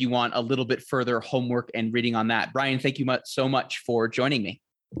Gus, if you want a little bit further homework and reading on that. Brian, thank you so much for joining me.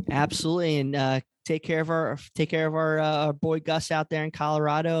 Absolutely. And take care of our boy Gus out there in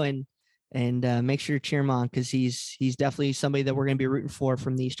Colorado, and make sure to cheer him on, because he's definitely somebody that we're going to be rooting for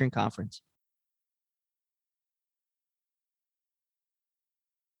from the Eastern Conference.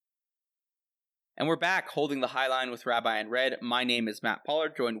 And we're back, Holding the High Line with Rabbi and Red. My name is Matt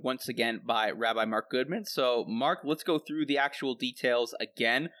Pollard, joined once again by Rabbi Mark Goodman. So, Mark, let's go through the actual details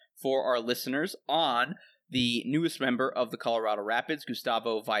again for our listeners on the newest member of the Colorado Rapids,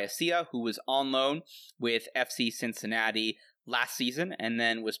 Gustavo Vallecilla, who was on loan with FC Cincinnati last season and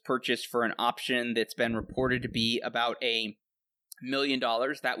then was purchased for an option that's been reported to be about $1 million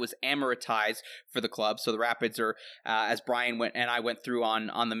that was amortized for the club. So the Rapids are, as Brian went through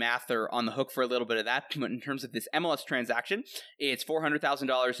on the math, they're on the hook for a little bit of that. But in terms of this MLS transaction, it's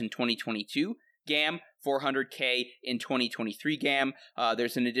 $400,000 in 2022 GAM, $400K in 2023 GAM.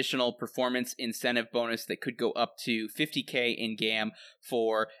 There's an additional performance incentive bonus that could go up to $50K in GAM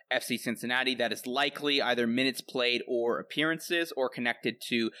for FC Cincinnati. That is likely either minutes played or appearances, or connected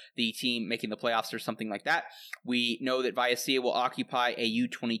to the team making the playoffs or something like that. We know that Vallecilla will occupy a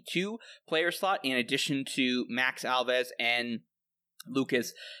U22 player slot in addition to Max Alves and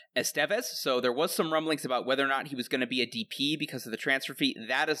Lucas Esteves. So there was some rumblings about whether or not he was going to be a DP because of the transfer fee.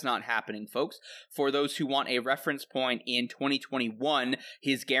 That is not happening, folks. For those who want a reference point, in 2021,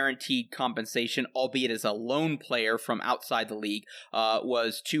 his guaranteed compensation, albeit as a loan player from outside the league,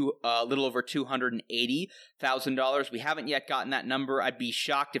 was a little over $280,000. We haven't yet gotten that number. I'd be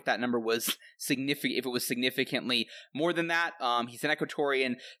shocked if that number was significant, if it was significantly more than that. He's an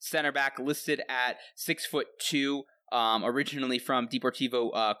Ecuadorian center back listed at 6'2". Originally from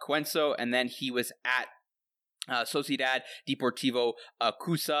Deportivo Cuenca, and then he was at Sociedad Deportivo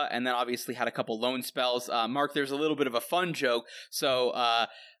Cusa, and then obviously had a couple loan spells. Mark, there's a little bit of a fun joke. So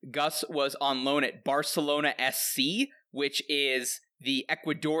Gus was on loan at Barcelona SC, which is the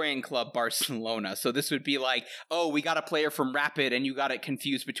Ecuadorian club Barcelona. So this would be like, oh, we got a player from Rapid, and you got it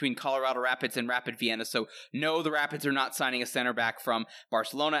confused between Colorado Rapids and Rapid Vienna. So no, the Rapids are not signing a center back from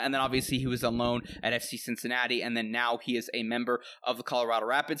Barcelona. And then obviously he was on loan at FC Cincinnati, and then now he is a member of the Colorado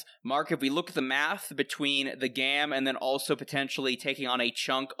Rapids. Mark, if we look at the math between the GAM and then also potentially taking on a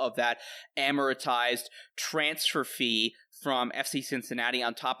chunk of that amortized transfer fee from FC Cincinnati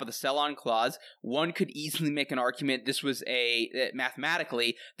on top of the sell-on clause, one could easily make an argument this was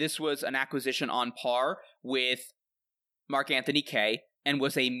mathematically, this was an acquisition on par with Mark-Anthony Kaye, and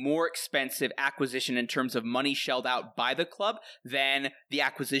was a more expensive acquisition in terms of money shelled out by the club than the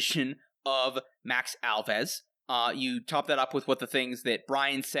acquisition of Max Alves. You top that up with what the things that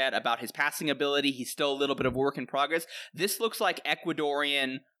Brian said about his passing ability. He's still a little bit of work in progress. This looks like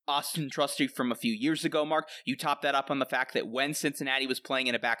Ecuadorian Austin Trusty from a few years ago, Mark. You top that up on the fact that when Cincinnati was playing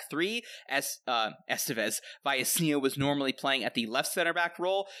in a back three, Estevez Vallecilla was normally playing at the left center back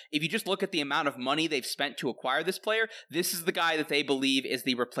role. If you just look at the amount of money they've spent to acquire this player, this is the guy that they believe is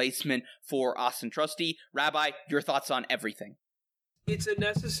the replacement for Austin Trusty. Rabbi, your thoughts on everything? It's a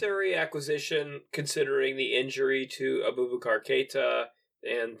necessary acquisition considering the injury to Abubakar Keita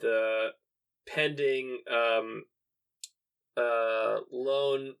and the pending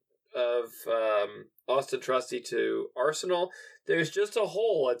loan of Austin Trusty to Arsenal. There's just a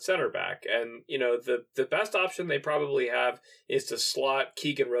hole at center back, and the best option they probably have is to slot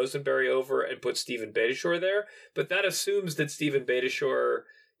Keegan Rosenberry over and put Steven Beitashour there, but that assumes that Steven Beitashour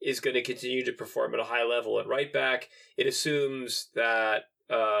is going to continue to perform at a high level at right back. It assumes that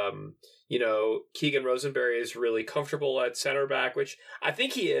Keegan Rosenberry is really comfortable at center back, which I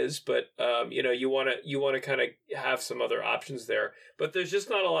think he is, but you want to kind of have some other options there. But there's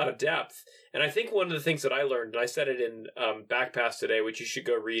just not a lot of depth. And I think one of the things that I learned, and I said it in Backpass today, which you should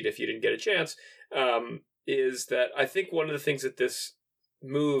go read if you didn't get a chance, is that I think one of the things that this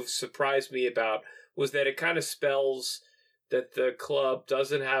move surprised me about was that it kind of spells that the club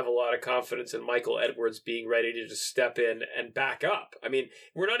doesn't have a lot of confidence in Michael Edwards being ready to just step in and back up. I mean,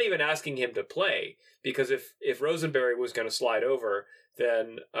 we're not even asking him to play, because if Rosenberry was going to slide over,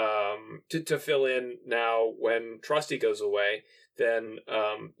 then to fill in now when Trusty goes away, then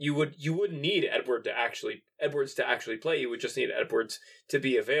you wouldn't need Edwards to actually play. You would just need Edwards to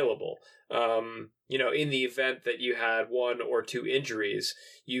be available. In the event that you had one or two injuries,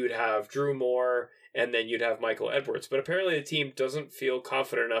 you'd have Drew Moore, and then you'd have Michael Edwards. But apparently the team doesn't feel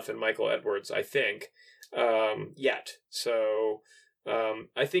confident enough in Michael Edwards, I think, yet. So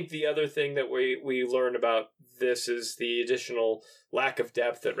I think the other thing that we learn about this is the additional lack of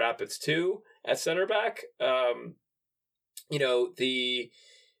depth at Rapids 2 at center back. And then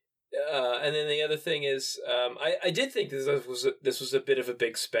the other thing is, I did think this was a bit of a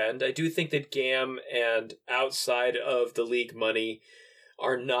big spend. I do think that GAM and outside of the league money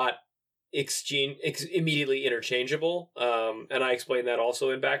are not immediately interchangeable. And I explained that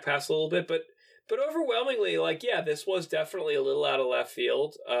also in Backpass a little bit, but overwhelmingly, this was definitely a little out of left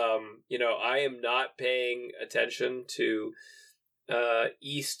field. I am not paying attention to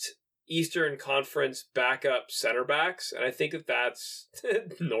Eastern Conference backup center backs, and I think that that's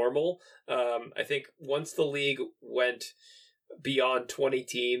normal. I think once the league went beyond 20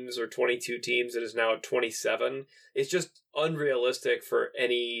 teams or 22 teams, it is now at 27. It's just unrealistic for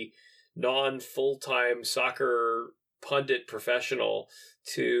any non-full-time soccer pundit professional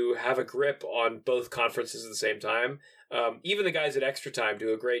to have a grip on both conferences at the same time. Even the guys at Extra Time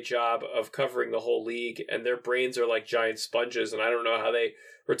do a great job of covering the whole league, and their brains are like giant sponges, and I don't know how they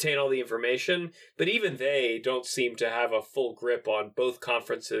retain all the information, but even they don't seem to have a full grip on both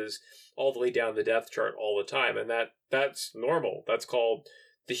conferences all the way down the depth chart all the time, and that's normal. That's called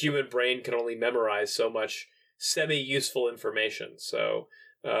the human brain can only memorize so much semi-useful information. So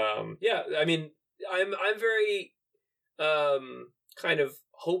I'm very kind of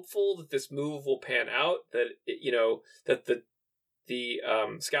hopeful that this move will pan out, that that the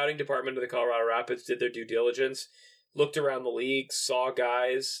scouting department of the Colorado Rapids did their due diligence, looked around the league, saw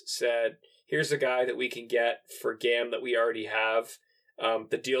guys, said, here's a guy that we can get for GAM that we already have.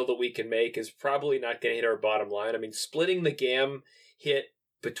 The deal that we can make is probably not going to hit our bottom line. I mean, splitting the GAM hit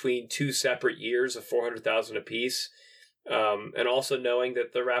between two separate years of $400,000 apiece, and also knowing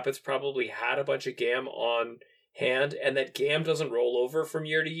that the Rapids probably had a bunch of GAM on hand, and that GAM doesn't roll over from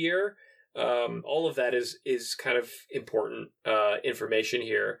year to year. All of that is kind of important information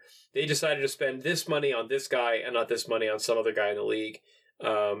here. They decided to spend this money on this guy and not this money on some other guy in the league.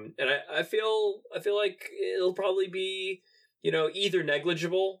 And I feel like it'll probably be, either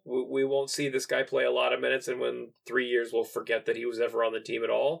negligible. We won't see this guy play a lot of minutes, and when 3 years we'll forget that he was ever on the team at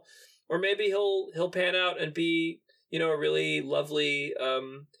all. Or maybe he'll pan out and be, a really lovely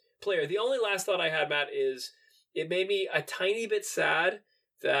player. The only last thought I had, Matt, is it made me a tiny bit sad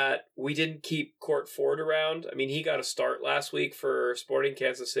that we didn't keep Court Ford around. I mean, he got a start last week for Sporting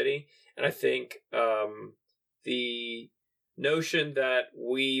Kansas City, and I think the notion that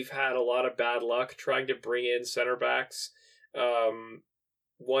we've had a lot of bad luck trying to bring in center backs,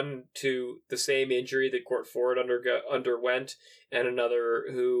 one to the same injury that Court Ford underwent, and another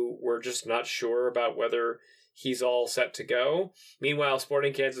who we're just not sure about whether he's all set to go. Meanwhile,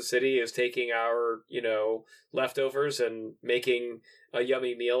 Sporting Kansas City is taking our, leftovers and making a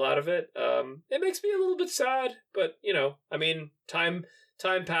yummy meal out of it. It makes me a little bit sad, but, time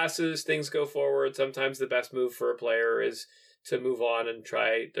time passes, things go forward. Sometimes the best move for a player is to move on and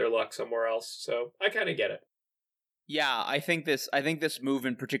try their luck somewhere else. So I kind of get it. Yeah, I think this move,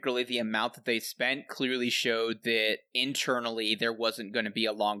 and particularly the amount that they spent, clearly showed that internally there wasn't going to be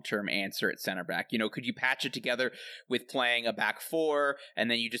a long-term answer at center back. You know, could you patch it together with playing a back four, and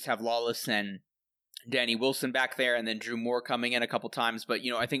then you just have Lawless and Danny Wilson back there, and then Drew Moore coming in a couple times. But,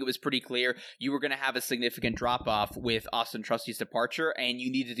 you know, I think it was pretty clear you were going to have a significant drop-off with Austin Trusty's departure, and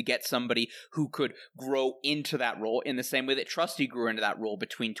you needed to get somebody who could grow into that role in the same way that Trusty grew into that role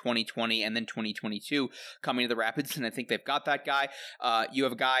between 2020 and then 2022 coming to the Rapids, and I think they've got that guy. You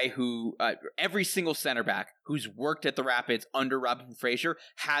have a guy who, every single center back who's worked at the Rapids under Robin Fraser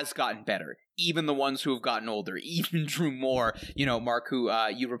has gotten better. Even the ones who have gotten older, even Drew Moore, you know, Mark, who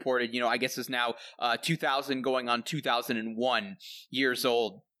you reported, you know, I guess is now 2000 going on 2001 years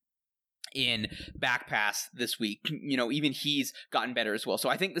old in back pass this week. You know, even he's gotten better as well. So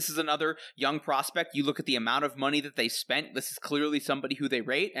I think this is another young prospect. You look at the amount of money that they spent. This is clearly somebody who they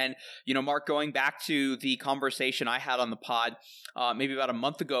rate. And, you know, Mark, going back to the conversation I had on the pod maybe about a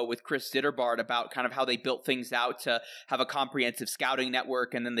month ago with Chris Zitterbard about kind of how they built things out to have a comprehensive scouting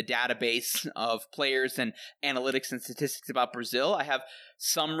network and then the database of players and analytics and statistics about Brazil. I have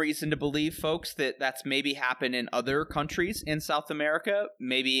some reason to believe, folks, that that's maybe happened in other countries in South America,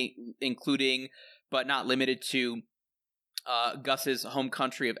 maybe including but not limited to Gus's home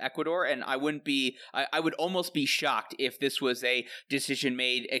country of Ecuador. And I would almost be shocked if this was a decision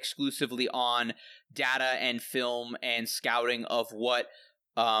made exclusively on data and film and scouting of what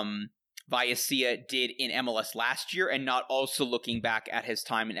Vallecilla did in MLS last year, and not also looking back at his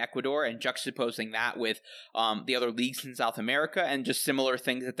time in Ecuador and juxtaposing that with the other leagues in South America and just similar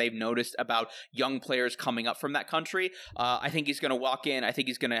things that they've noticed about young players coming up from that country. I think he's going to walk in. I think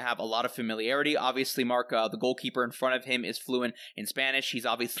he's going to have a lot of familiarity. Obviously, Mark, the goalkeeper in front of him is fluent in Spanish. He's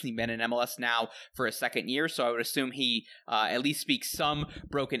obviously been in MLS now for a second year, so I would assume he at least speaks some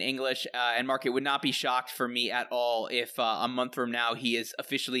broken English. And Mark, it would not be shocked for me at all if a month from now he is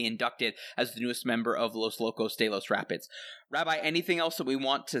officially inducted as the newest member of Los Locos de los Rapids. Rabbi, anything else that we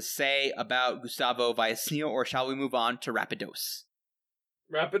want to say about Gustavo Vallecilla, or shall we move on to Rapidos?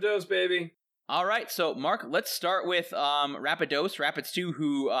 Rapidos, baby. All right, so Mark, let's start with Rapidos, Rapids 2,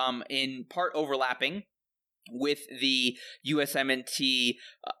 who in part overlapping with the USMNT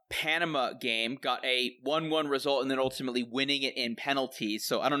Panama game, got a 1-1 result and then ultimately winning it in penalties.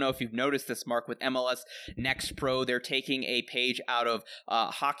 So I don't know if you've noticed this, Mark, with MLS Next Pro, they're taking a page out of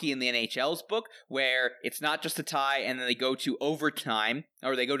hockey in the NHL's book, where it's not just a tie and then they go to overtime,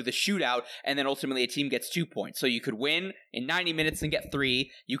 or they go to the shootout, and then ultimately a team gets 2 points. So you could win in 90 minutes and get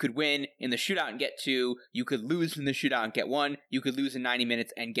 3. You could win in the shootout and get 2. You could lose in the shootout and get 1. You could lose in 90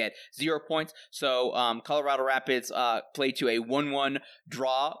 minutes and get 0 points. So Colorado Rapids played to a 1-1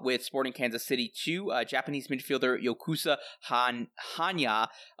 draw with Sporting Kansas City 2. Japanese midfielder Yokusa Hanya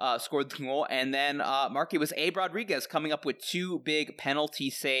scored the goal. And then, Mark, it was Abe Rodriguez coming up with 2 big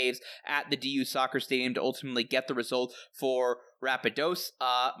penalty saves at the DU Soccer Stadium to ultimately get the result for Rapidos.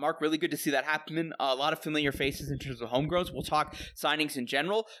 Mark, really good to see that happen. A lot of familiar faces in terms of homegrowns. We'll talk signings in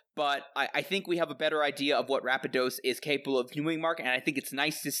general, but I think we have a better idea of what Rapidos is capable of doing, Mark, and I think it's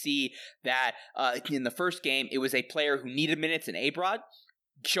nice to see that in the first game, it was a player who needed minutes in Abrod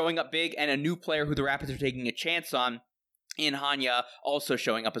showing up big, and a new player who the Rapids are taking a chance on in Hanya also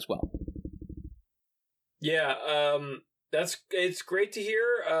showing up as well. Yeah, it's great to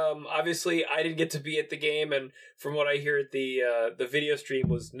hear. Obviously, I didn't get to be at the game, and from what I hear, the video stream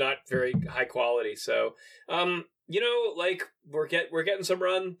was not very high quality. So, you know, like we're getting some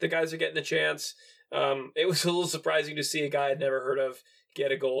run. The guys are getting a chance. It was a little surprising to see a guy I'd never heard of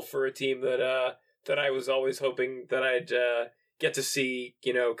get a goal for a team that I was always hoping that I'd get to see,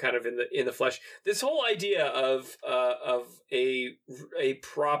 you know, kind of in the flesh. This whole idea of a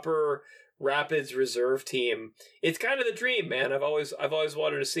proper Rapids reserve team, it's kind of the dream, man. I've always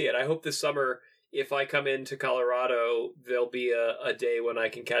wanted to see it. I hope this summer, if I come into Colorado, there'll be a day when I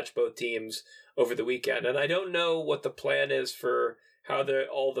can catch both teams over the weekend. And I don't know what the plan is for how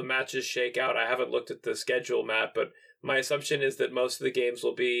all the matches shake out. I haven't looked at the schedule, Matt, but my assumption is that most of the games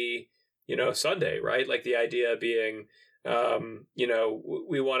will be, you know, Sunday, right? Like the idea being, you know,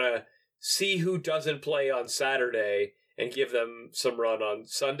 we want to see who doesn't play on Saturday and give them some run on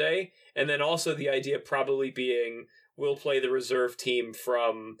Sunday. And then also the idea probably being we'll play the reserve team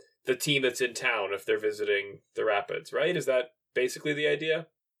from the team that's in town if they're visiting the Rapids, right? Is that basically the idea?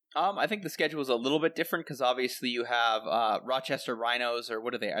 I think the schedule is a little bit different because obviously you have Rochester Rhinos, or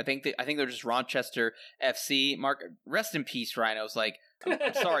what are they? I think they're just Rochester FC. Mark, rest in peace, Rhinos. Like,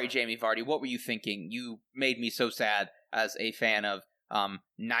 I'm sorry, Jamie Vardy. What were you thinking? You made me so sad as a fan of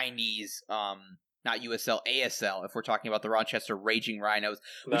 90s, not USL, ASL, if we're talking about the Rochester Raging Rhinos,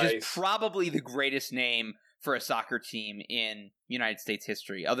 which is probably the greatest name for a soccer team in United States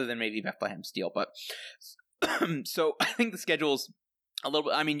history, other than maybe Bethlehem Steel. But so I think the schedule's a little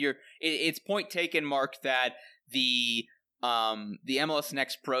bit, I mean, it's point taken, Mark, that the MLS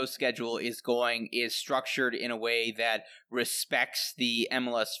Next Pro schedule is structured in a way that respects the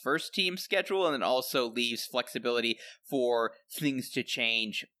MLS First Team schedule, and then also leaves flexibility for things to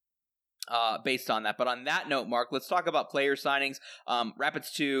change based on that. But on that note, Mark, let's talk about player signings.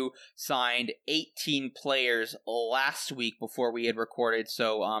 Rapids 2 signed 18 players last week before we had recorded.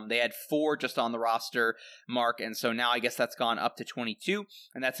 So they had 4 just on the roster, Mark. And so now I guess that's gone up to 22.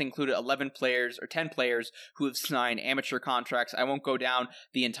 And that's included 10 players who have signed amateur contracts. I won't go down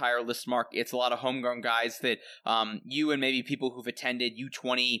the entire list, Mark. It's a lot of homegrown guys that you and maybe people who've attended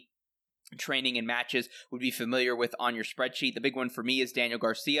U20 training and matches would be familiar with on your spreadsheet. The big one for me is Daniel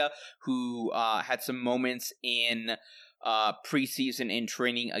Garcia, who had some moments in preseason in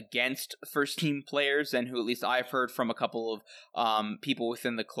training against first team players, and who at least I've heard from a couple of people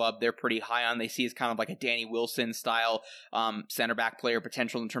within the club they're pretty high on. They see as kind of like a Danny Wilson style center back player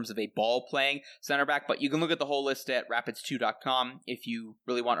potential in terms of a ball playing center back. But you can look at the whole list at rapids2.com if you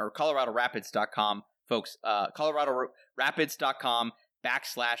really want, or coloradorapids.com, folks.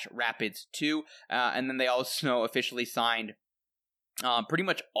 coloradorapids.com/Rapids2. And then they also officially signed pretty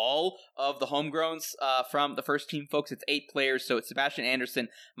much all of the homegrowns from the first team, folks. It's 8 players, so it's Sebastian Anderson,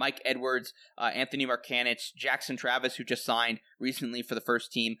 Mike Edwards, Anthony Markanich, Jackson Travis, who just signed recently for the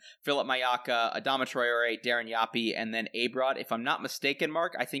first team, Philip Mayaka, Adama Traore, Darren Yapi, and then Abrod. If I'm not mistaken,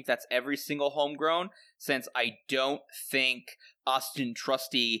 Mark, I think that's every single homegrown, since I don't think Austin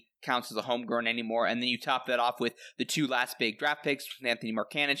Trusty counts as a homegrown anymore. And then you top that off with the 2 last big draft picks, Anthony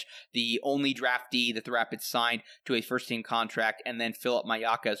Markanich, the only draftee that the Rapids signed to a first-team contract, and then Philip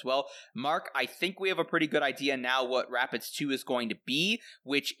Mayaka as well. Mark, I think we have a pretty good idea now what Rapids 2 is going to be,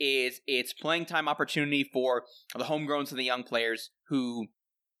 which is its playing time opportunity for the homegrowns and the young players who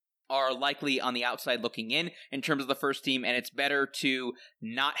are likely on the outside looking in terms of the first team, and it's better to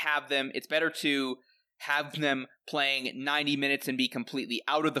not have them. It's better to have them playing 90 minutes and be completely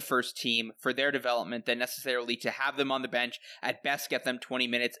out of the first team for their development than necessarily to have them on the bench, at best get them 20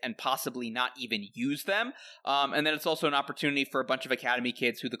 minutes and possibly not even use them. And then it's also an opportunity for a bunch of academy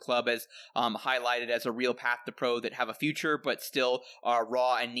kids who the club has highlighted as a real path to pro that have a future but still are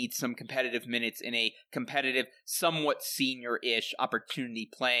raw and need some competitive minutes in a competitive, somewhat senior-ish opportunity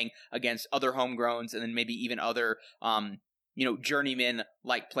playing against other homegrowns and then maybe even other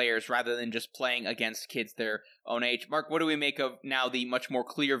journeyman-like players rather than just playing against kids their own age. Mark, what do we make of now the much more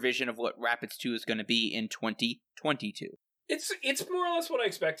clear vision of what Rapids 2 is going to be in 2022? It's more or less what I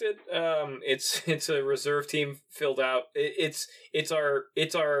expected. It's a reserve team filled out. It's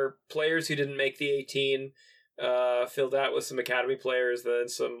our players who didn't make the 18 filled out with some academy players, then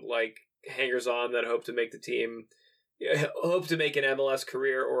some like hangers on that hope to make the team, hope to make an MLS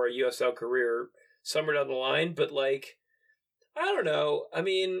career or a USL career somewhere down the line. But like, I don't know. I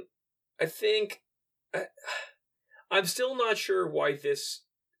mean, I think I'm still not sure why this,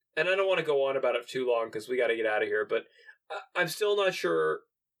 and I don't want to go on about it too long because we got to get out of here, but I'm still not sure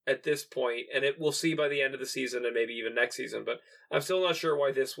at this point, and we'll see by the end of the season and maybe even next season, but I'm still not sure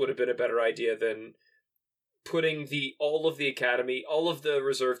why this would have been a better idea than putting all of the academy, all of the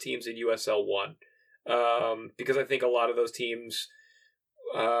reserve teams in USL 1. Because I think a lot of those teams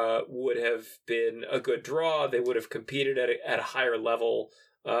would have been a good draw. They would have competed at a higher level.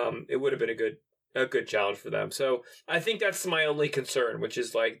 It would have been a good challenge for them. So I think that's my only concern, which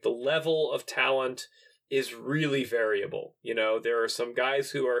is like the level of talent is really variable. You know, there are some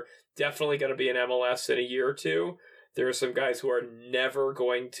guys who are definitely going to be in MLS in a year or two. There are some guys who are never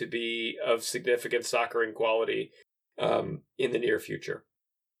going to be of significant soccering quality in the near future.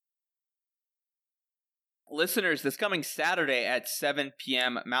 Listeners, this coming Saturday at 7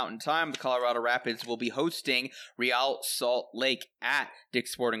 p.m. Mountain Time, the Colorado Rapids will be hosting Real Salt Lake at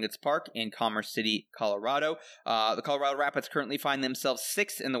Dick's Sporting Goods Park in Commerce City, Colorado. The Colorado Rapids currently find themselves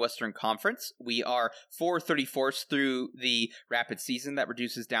 6th in the Western Conference. We are 434th through the Rapids season. That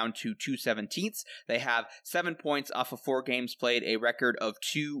reduces down to 217th. They have 7 points off of 4 games played, a record of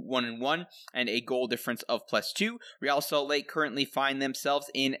 2-1-1, and a goal difference of +2. Real Salt Lake currently find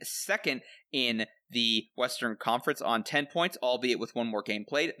themselves in 2nd in the Western Conference on 10 points, albeit with 1 more game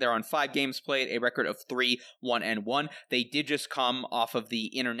played. They're on 5 games played, a record of 3-1-1. They did just come off of the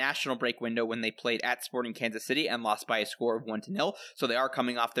international break window when they played at Sporting Kansas City and lost by a score of 1-0. So they are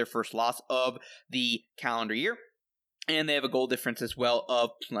coming off their first loss of the calendar year. And they have a goal difference as well of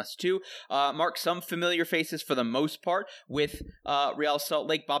 +2. Mark, some familiar faces for the most part with Real Salt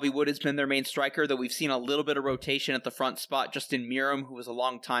Lake. Bobby Wood has been their main striker, though we've seen a little bit of rotation at the front spot. Justin Miram, who was a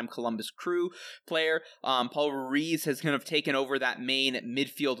longtime Columbus Crew player. Paul Ruiz has kind of taken over that main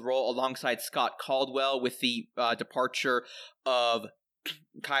midfield role alongside Scott Caldwell with the departure of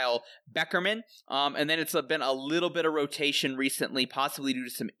Kyle Beckerman. And then it's been a little bit of rotation recently, possibly due to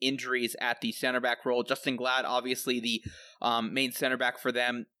some injuries at the center back role. Justin Glad, obviously the main center back for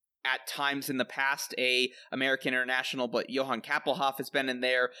them at times in the past, a American international, but Johan Kappelhoff has been in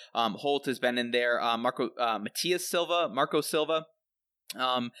there. Holt has been in there. Marco Silva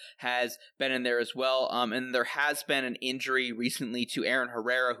has been in there as well. And there has been an injury recently to Aaron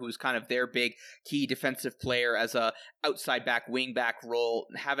Herrera, who's kind of their big key defensive player as a outside back, wing back role.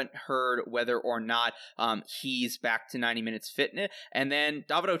 Haven't heard whether or not he's back to 90 minutes fitness. And then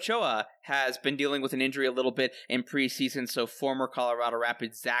David Ochoa has been dealing with an injury a little bit in preseason. So former Colorado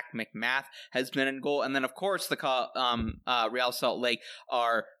Rapids Zach McMath has been in goal. And then, of course, the Real Salt Lake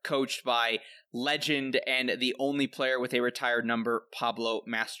are coached by legend and the only player with a retired number, Pablo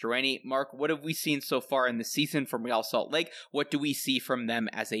Mastroeni. Mark, what have we seen so far in the season from Real Salt Lake? What do we see from them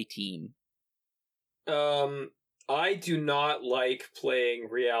as a team? I do not like playing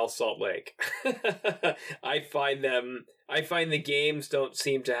Real Salt Lake. I find the games don't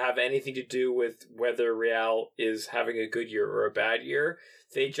seem to have anything to do with whether Real is having a good year or a bad year.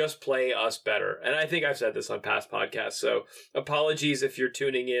 They just play us better. And I think I've said this on past podcasts, so apologies if you're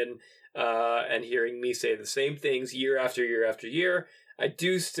tuning in and hearing me say the same things year after year after year. I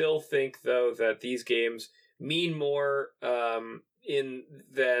do still think, though, that these games mean more than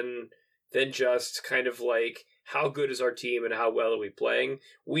just kind of like, how good is our team and how well are we playing?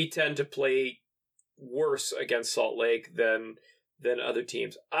 We tend to play worse against Salt Lake than other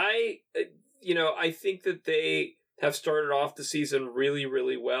teams. I think that they have started off the season really,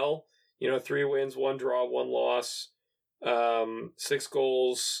 really well. 3 wins, 1 draw, 1 loss, 6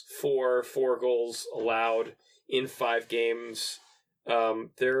 goals, 4 goals allowed in 5 games.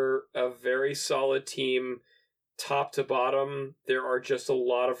 They're a very solid team, top to bottom. There are just a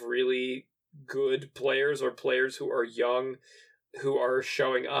lot of really good players, or players who are young, who are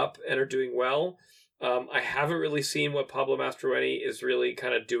showing up and are doing well. I haven't really seen what Pablo Mastroeni is really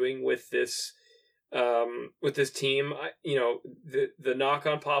kind of doing with this team. The knock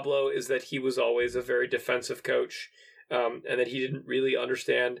on Pablo is that he was always a very defensive coach, and that he didn't really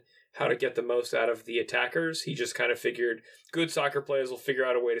understand how to get the most out of the attackers. He just kind of figured good soccer players will figure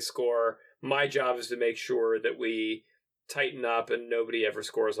out a way to score. My job is to make sure that we tighten up and nobody ever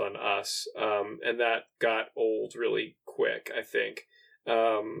scores on us. And that got old really quick, I think.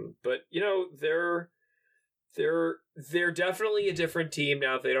 But they're definitely a different team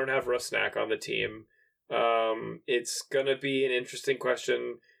now. They don't have Rusnak on the team. It's gonna be an interesting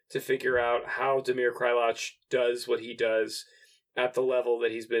question to figure out how Damir Krylach does what he does at the level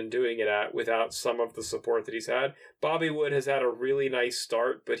that he's been doing it at without some of the support that he's had. Bobby Wood has had a really nice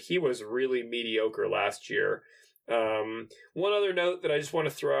start, but he was really mediocre last year. One other note that I just want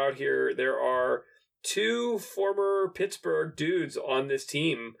to throw out here, there are 2 former Pittsburgh dudes on this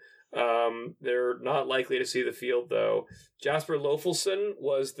team. They're not likely to see the field, though. Jasper Lofelson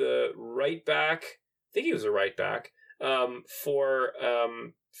was the right back. I think he was a right back for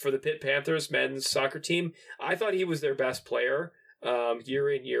the Pitt Panthers men's soccer team. I thought he was their best player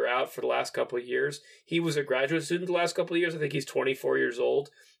year in, year out for the last couple of years. He was a graduate student the last couple of years. I think he's 24 years old,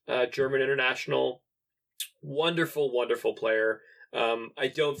 German international. Wonderful, wonderful player.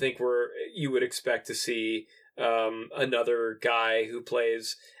 I don't think you would expect to see another guy who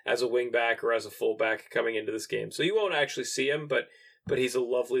plays as a wingback or as a fullback coming into this game. So you won't actually see him, but he's a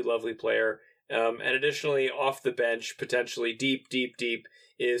lovely, lovely player. And additionally, off the bench, potentially deep,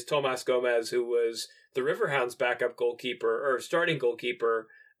 is Tomas Gomez, who was the Riverhounds' backup goalkeeper or starting goalkeeper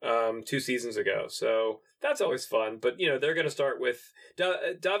 2 seasons ago. So that's always fun. But, they're going to start with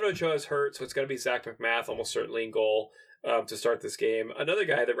David Ochoa is hurt, so it's going to be Zach McMath almost certainly in goal to start this game. Another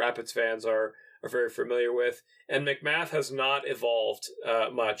guy that Rapids fans are very familiar with. And McMath has not evolved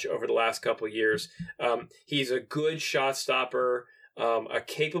much over the last couple of years. He's a good shot stopper, a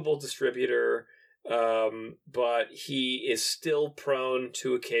capable distributor, but he is still prone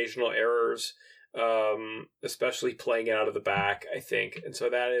to occasional errors, especially playing out of the back, I think. And so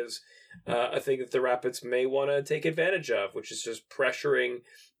that is a thing that the Rapids may want to take advantage of, which is just pressuring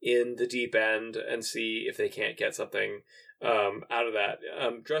in the deep end and see if they can't get something out of that.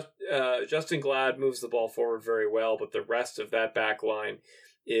 Justin Glad moves the ball forward very well, but the rest of that back line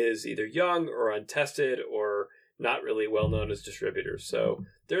is either young or untested or not really well known as distributors. So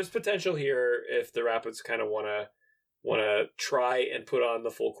there's potential here if the Rapids kind of want to want to try and put on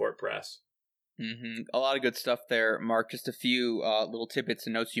the full court press. Mm-hmm. A lot of good stuff there, Mark. Just a few little tidbits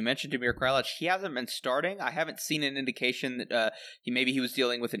and notes. You mentioned Damir Kralic. He hasn't been starting. I haven't seen an indication that he was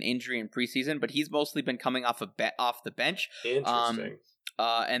dealing with an injury in preseason, but he's mostly been coming off the bench. Interesting.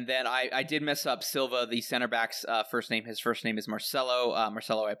 And then I did mess up Silva, the center back's first name. His first name is Marcelo.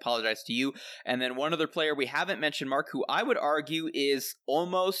 Marcelo, I apologize to you. And then one other player we haven't mentioned, Mark, who I would argue is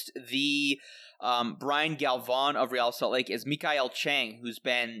almost the Brian Galvan of Real Salt Lake, is Mikael Chang, who's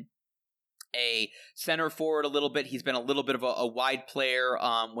been a center forward a little bit. He's been a little bit of a wide player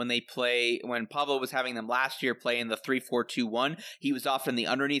when Pablo was having them last year play in the 3-4-2-1. He was often the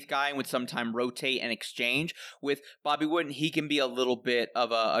underneath guy and would sometimes rotate and exchange with Bobby Wood, and he can be a little bit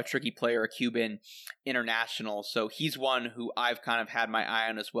of a tricky player, a Cuban international. So he's one who I've kind of had my eye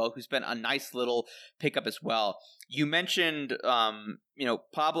on as well, who's been a nice little pickup as well. You mentioned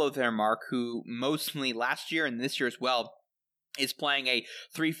Pablo there, Mark, who mostly last year and this year as well is playing a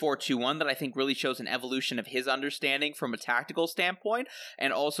 3-4-2-1 that I think really shows an evolution of his understanding from a tactical standpoint,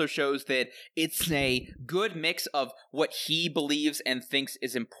 and also shows that it's a good mix of what he believes and thinks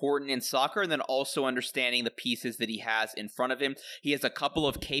is important in soccer, and then also understanding the pieces that he has in front of him. He has a couple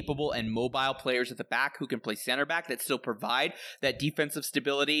of capable and mobile players at the back who can play center back that still provide that defensive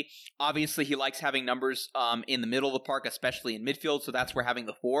stability. Obviously, he likes having numbers in the middle of the park, especially in midfield, so that's where having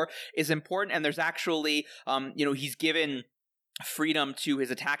the 4 is important. And there's actually, he's given freedom to his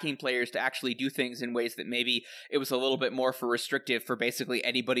attacking players to actually do things in ways that maybe it was a little bit more restrictive for basically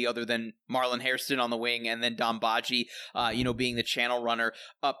anybody other than Marlon Hairston on the wing, and then Dom Badji, being the channel runner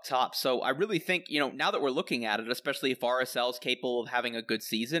up top. So I really think, now that we're looking at it, especially if RSL is capable of having a good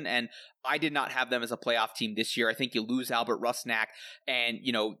season, and I did not have them as a playoff team this year. I think you lose Albert Rusnak and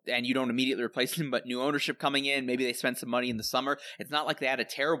you don't immediately replace him, but new ownership coming in, maybe they spend some money in the summer. It's not like they had a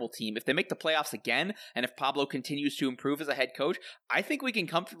terrible team. If they make the playoffs again, and if Pablo continues to improve as a head coach, I think we can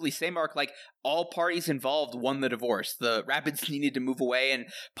comfortably say, Mark, like, all parties involved won the divorce. The Rapids needed to move away, and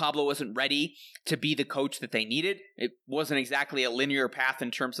Pablo wasn't ready to be the coach that they needed. It wasn't exactly a linear path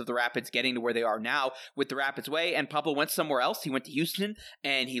in terms of the Rapids getting to where they are now with the Rapids way, and Pablo went somewhere else. He went to Houston,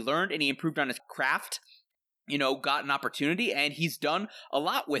 and he learned, and he improved on his craft, got an opportunity, and he's done a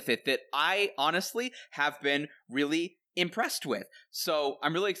lot with it that I honestly have been really impressed with. So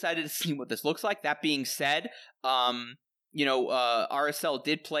I'm really excited to see what this looks like. That being said, RSL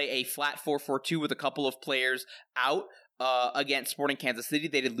did play a flat 4-4-2 with a couple of players out against Sporting Kansas City.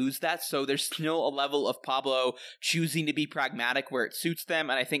 They did lose that, so there's still a level of Pablo choosing to be pragmatic where it suits them,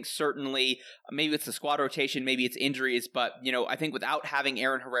 and I think certainly maybe it's the squad rotation, maybe it's injuries, but I think without having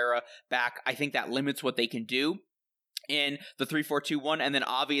Aaron Herrera back, I think that limits what they can do in the 3-4-2-1, and then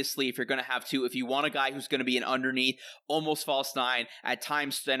obviously if you're going to have two, if you want a guy who's going to be an underneath, almost false nine, at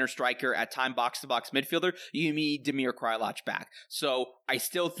times center striker, at time box-to-box midfielder, you need Damir Kralic back. So I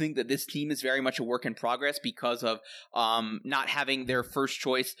still think that this team is very much a work in progress because of not having their first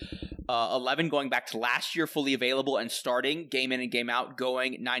choice 11 going back to last year fully available and starting game in and game out,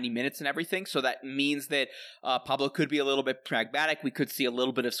 going 90 minutes and everything. So that means that Pablo could be a little bit pragmatic. We could see a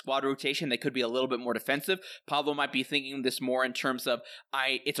little bit of squad rotation. They could be a little bit more defensive. Pablo might be thinking this more in terms of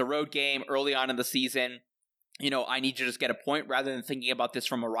it's a road game early on in the season. I need to just get a point rather than thinking about this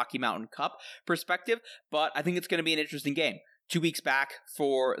from a Rocky Mountain Cup perspective. But I think it's going to be an interesting game. 2 weeks back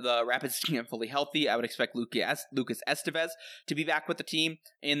for the Rapids team fully healthy. I would expect Lucas Estevez to be back with the team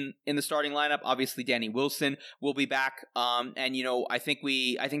in the starting lineup. Obviously, Danny Wilson will be back. And I think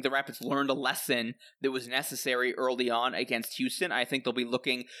the Rapids learned a lesson that was necessary early on against Houston. I think they'll be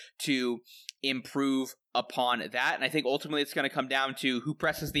looking to improve upon that. And I think ultimately it's going to come down to who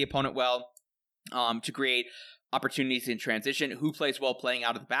presses the opponent well to create opportunities in transition, who plays well playing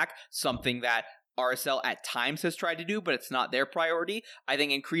out of the back, something that RSL at times has tried to do, but it's not their priority. I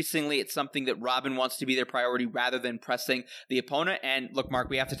think increasingly it's something that Robin wants to be their priority rather than pressing the opponent. And look, Mark,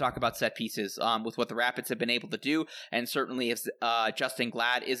 we have to talk about set pieces with what the Rapids have been able to do. And certainly if Justin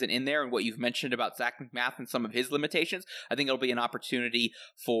Glad isn't in there and what you've mentioned about Zach McMath and some of his limitations, I think it'll be an opportunity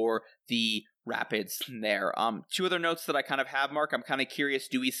for the Rapids there. 2 other notes that I kind of have, Mark. I'm kind of curious,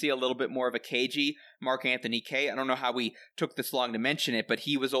 do we see a little bit more of a cagey Mark Anthony Kaye? I don't know how we took this long to mention it, but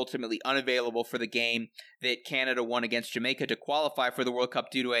he was ultimately unavailable for the game that Canada won against Jamaica to qualify for the World Cup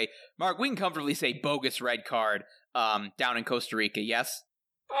due to a, Mark, we can comfortably say, bogus red card down in Costa Rica, yes?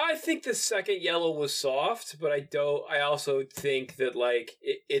 I think the second yellow was soft, but I also think that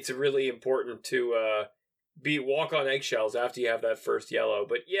it's really important to walk on eggshells after you have that first yellow.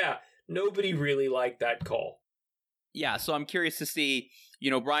 But yeah, nobody really liked that call. Yeah, so I'm curious to see,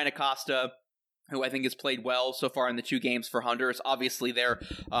 Brian Acosta, who I think has played well so far in the 2 games for Honduras. Obviously, they're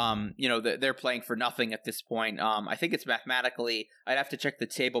playing for nothing at this point. I think it's mathematically, I'd have to check the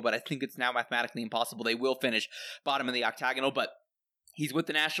table, but I think it's now mathematically impossible. They will finish bottom of the octagonal, but he's with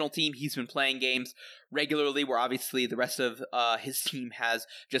the national team. He's been playing games regularly, where obviously the rest of his team has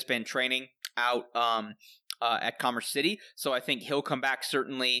just been training out at Commerce City. So I think he'll come back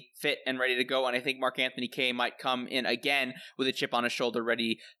certainly fit and ready to go. And I think Mark Anthony Kaye might come in again with a chip on his shoulder,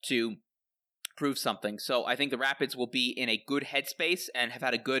 ready to prove something. So I think the Rapids will be in a good headspace and have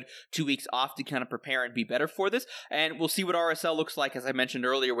had a good 2 weeks off to kind of prepare and be better for this. And we'll see what RSL looks like, as I mentioned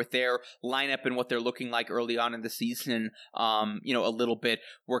earlier, with their lineup and what they're looking like early on in the season. A little bit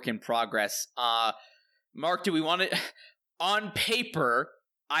work in progress. Mark, do we want to... On paper,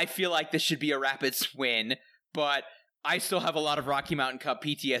 I feel like this should be a Rapids win, but I still have a lot of Rocky Mountain Cup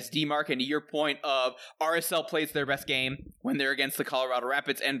PTSD, Mark, and to your point of RSL plays their best game when they're against the Colorado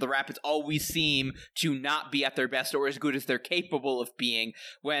Rapids, and the Rapids always seem to not be at their best or as good as they're capable of being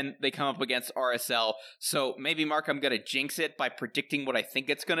when they come up against RSL. So maybe, Mark, I'm going to jinx it by predicting what I think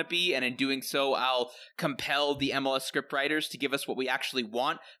it's going to be, and in doing so, I'll compel the MLS scriptwriters to give us what we actually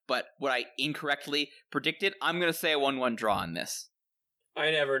want, but what I incorrectly predicted, I'm going to say a 1-1 draw on this. I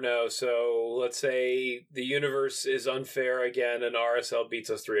never know. So let's say the universe is unfair again, and RSL beats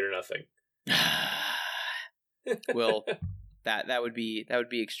us 3-0. Well, that would be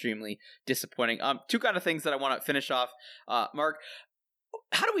extremely disappointing. 2 kind of things that I want to finish off. Mark,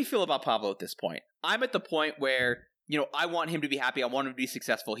 how do we feel about Pablo at this point? I'm at the point where, I want him to be happy. I want him to be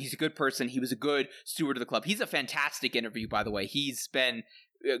successful. He's a good person. He was a good steward of the club. He's a fantastic interview, by the way. He's been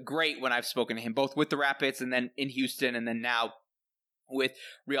great when I've spoken to him, both with the Rapids and then in Houston, and then now with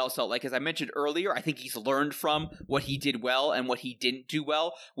Real Salt Lake. As I mentioned earlier, I think he's learned from what he did well and what he didn't do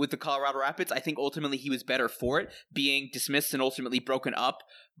well with the Colorado Rapids. I think ultimately he was better for it, being dismissed and ultimately broken up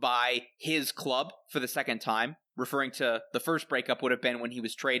by his club for the second time, referring to the first breakup would have been when he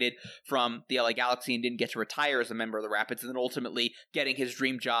was traded from the LA Galaxy and didn't get to retire as a member of the Rapids, and then ultimately getting his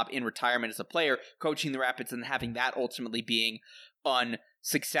dream job in retirement as a player, coaching the Rapids, and having that ultimately being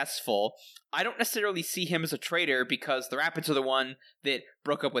unsuccessful. I don't necessarily see him as a traitor because the Rapids are the one that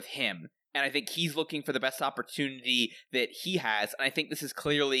broke up with him. And I think he's looking for the best opportunity that he has. And I think this is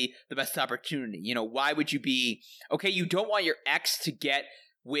clearly the best opportunity. Why would you be... Okay, you don't want your ex to get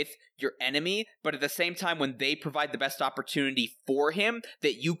with your enemy, but at the same time, when they provide the best opportunity for him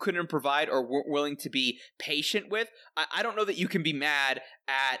that you couldn't provide or weren't willing to be patient with, I don't know that you can be mad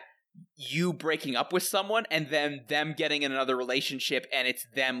at you breaking up with someone and then them getting in another relationship and it's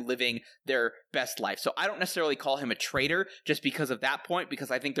them living their best life. So I don't necessarily call him a traitor just because of that point, because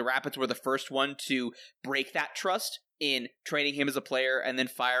I think the Rapids were the first one to break that trust in training him as a player and then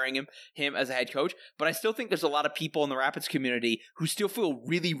firing him as a head coach. But I still think there's a lot of people in the Rapids community who still feel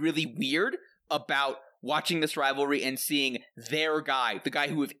really, really weird about watching this rivalry and seeing their guy, the guy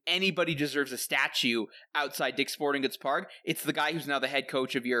who, if anybody deserves a statue outside Dick's Sporting Goods Park, it's the guy who's now the head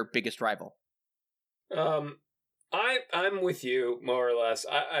coach of your biggest rival. I'm with you, more or less.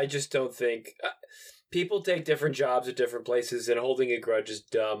 I just don't think... people take different jobs at different places, and holding a grudge is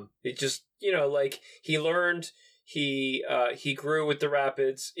dumb. It just, he learned... He grew with the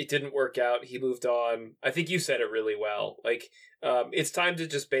Rapids. It didn't work out. He moved on. I think you said it really well. It's time to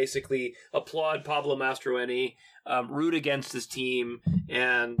just basically applaud Pablo Mastroeni, root against his team,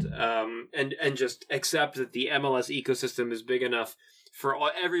 and just accept that the MLS ecosystem is big enough for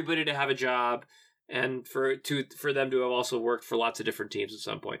everybody to have a job, and for them to have also worked for lots of different teams at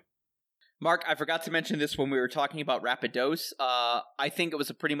some point. Mark, I forgot to mention this when we were talking about Rapidos. I think it was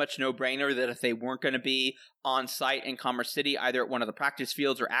a pretty much no-brainer that if they weren't going to be on site in Commerce City, either at one of the practice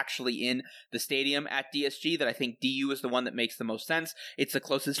fields or actually in the stadium at DSG, that I think DU is the one that makes the most sense. It's the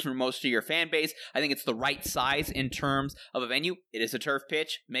closest for most of your fan base. I think it's the right size in terms of a venue. It is a turf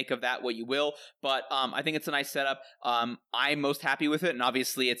pitch. Make of that what you will. But I think it's a nice setup. I'm most happy with it. And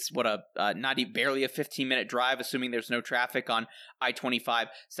obviously it's barely a 15-minute drive, assuming there's no traffic on I-25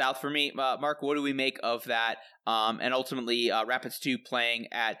 South for me. Mark, what do we make of that? And ultimately, Rapids 2 playing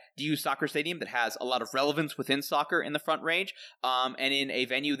at DU Soccer Stadium that has a lot of relevance within soccer in the Front Range, and in a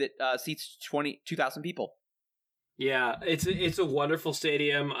venue that seats 2,000 people. Yeah, it's a wonderful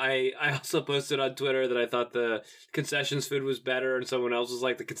stadium. I also posted on Twitter that I thought the concessions food was better, and someone else was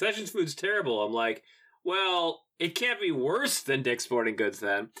like, the concessions food's terrible. I'm like, well, it can't be worse than Dick's Sporting Goods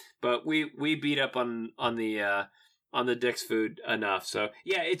then. But we beat up on the Dick's food enough. So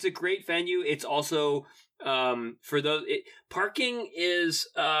yeah, it's a great venue. It's also for those parking is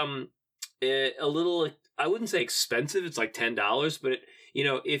a little, I wouldn't say expensive. It's like $10, but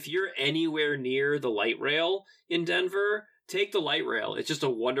if you're anywhere near the light rail in Denver, take the light rail. It's just a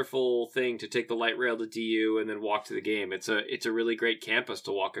wonderful thing to take the light rail to DU and then walk to the game. It's a really great campus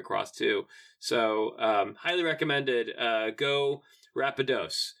to walk across too. So highly recommended. Go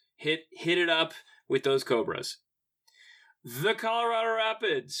Rapidos. Hit it up with those Cobras. The Colorado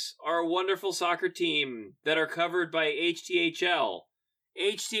Rapids are a wonderful soccer team that are covered by HTHL.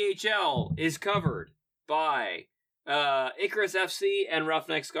 HTHL is covered by Icarus FC and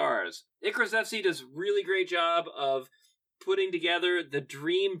Roughneck Scars. Icarus FC does a really great job of putting together the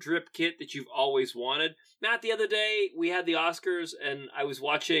dream drip kit that you've always wanted. Matt, the other day we had the Oscars and I was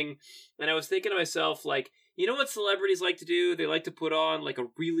watching and I was thinking to myself, like, you know what celebrities like to do? They like to put on like a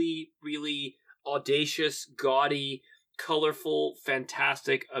really, really audacious, gaudy, colorful,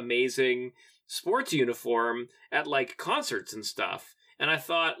 fantastic, amazing sports uniform at like concerts and stuff. And I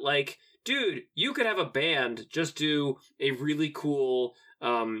thought, like, dude, you could have a band just do a really cool,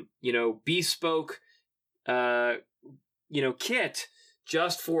 bespoke, kit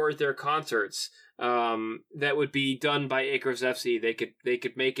just for their concerts. That would be done by Icarus FC. They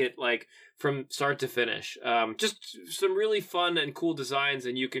could make it like from start to finish. Just some really fun and cool designs,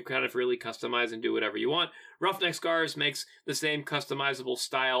 and you can kind of really customize and do whatever you want. Roughneck Scars makes the same customizable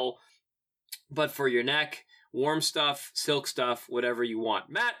style, but for your neck. Warm stuff, silk stuff, whatever you want.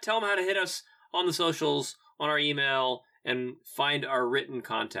 Matt, tell them how to hit us on the socials, on our email, and find our written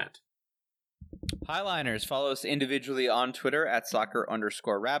content. Highliners, follow us individually on Twitter at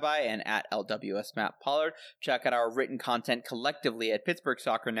soccer_rabbi and at LWS Matt Pollard. Check out our written content collectively at Pittsburgh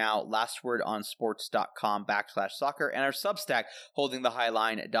Soccer Now, lastwordonsports.com/soccer, and our Substack,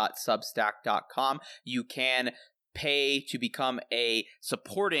 holdingthehighline.substack.com. You can pay to become a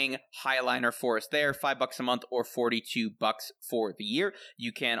supporting Highliner for us there, $5 a month or $42 for the year.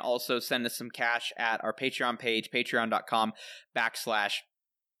 You can also send us some cash at our Patreon page,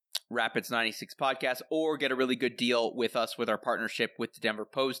 patreon.com/Rapids96 podcast, or get a really good deal with us with our partnership with the Denver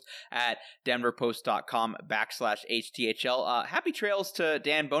Post at denverpost.com/HTHL. Happy trails to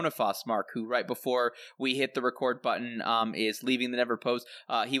Dan Boniface, Mark, who right before we hit the record button is leaving the Denver Post.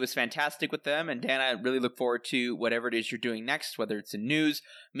 He was fantastic with them, and Dan, I really look forward to whatever it is you're doing next, whether it's in news,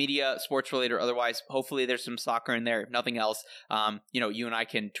 media, sports related, or otherwise. Hopefully there's some soccer in there. If nothing else, you and I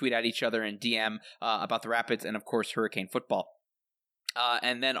can tweet at each other and DM about the Rapids and, of course, Hurricane football.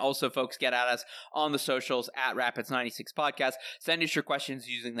 And then also, folks, get at us on the socials at Rapids96 Podcast. Send us your questions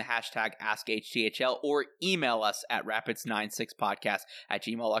using the hashtag AskHTHL or email us at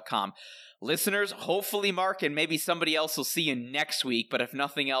Rapids96podcast@gmail.com. Listeners, hopefully Mark and maybe somebody else will see you next week, but if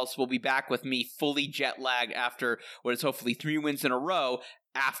nothing else, we'll be back with me fully jet lagged after what is hopefully 3 wins in a row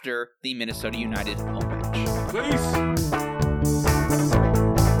after the Minnesota United home match. Peace!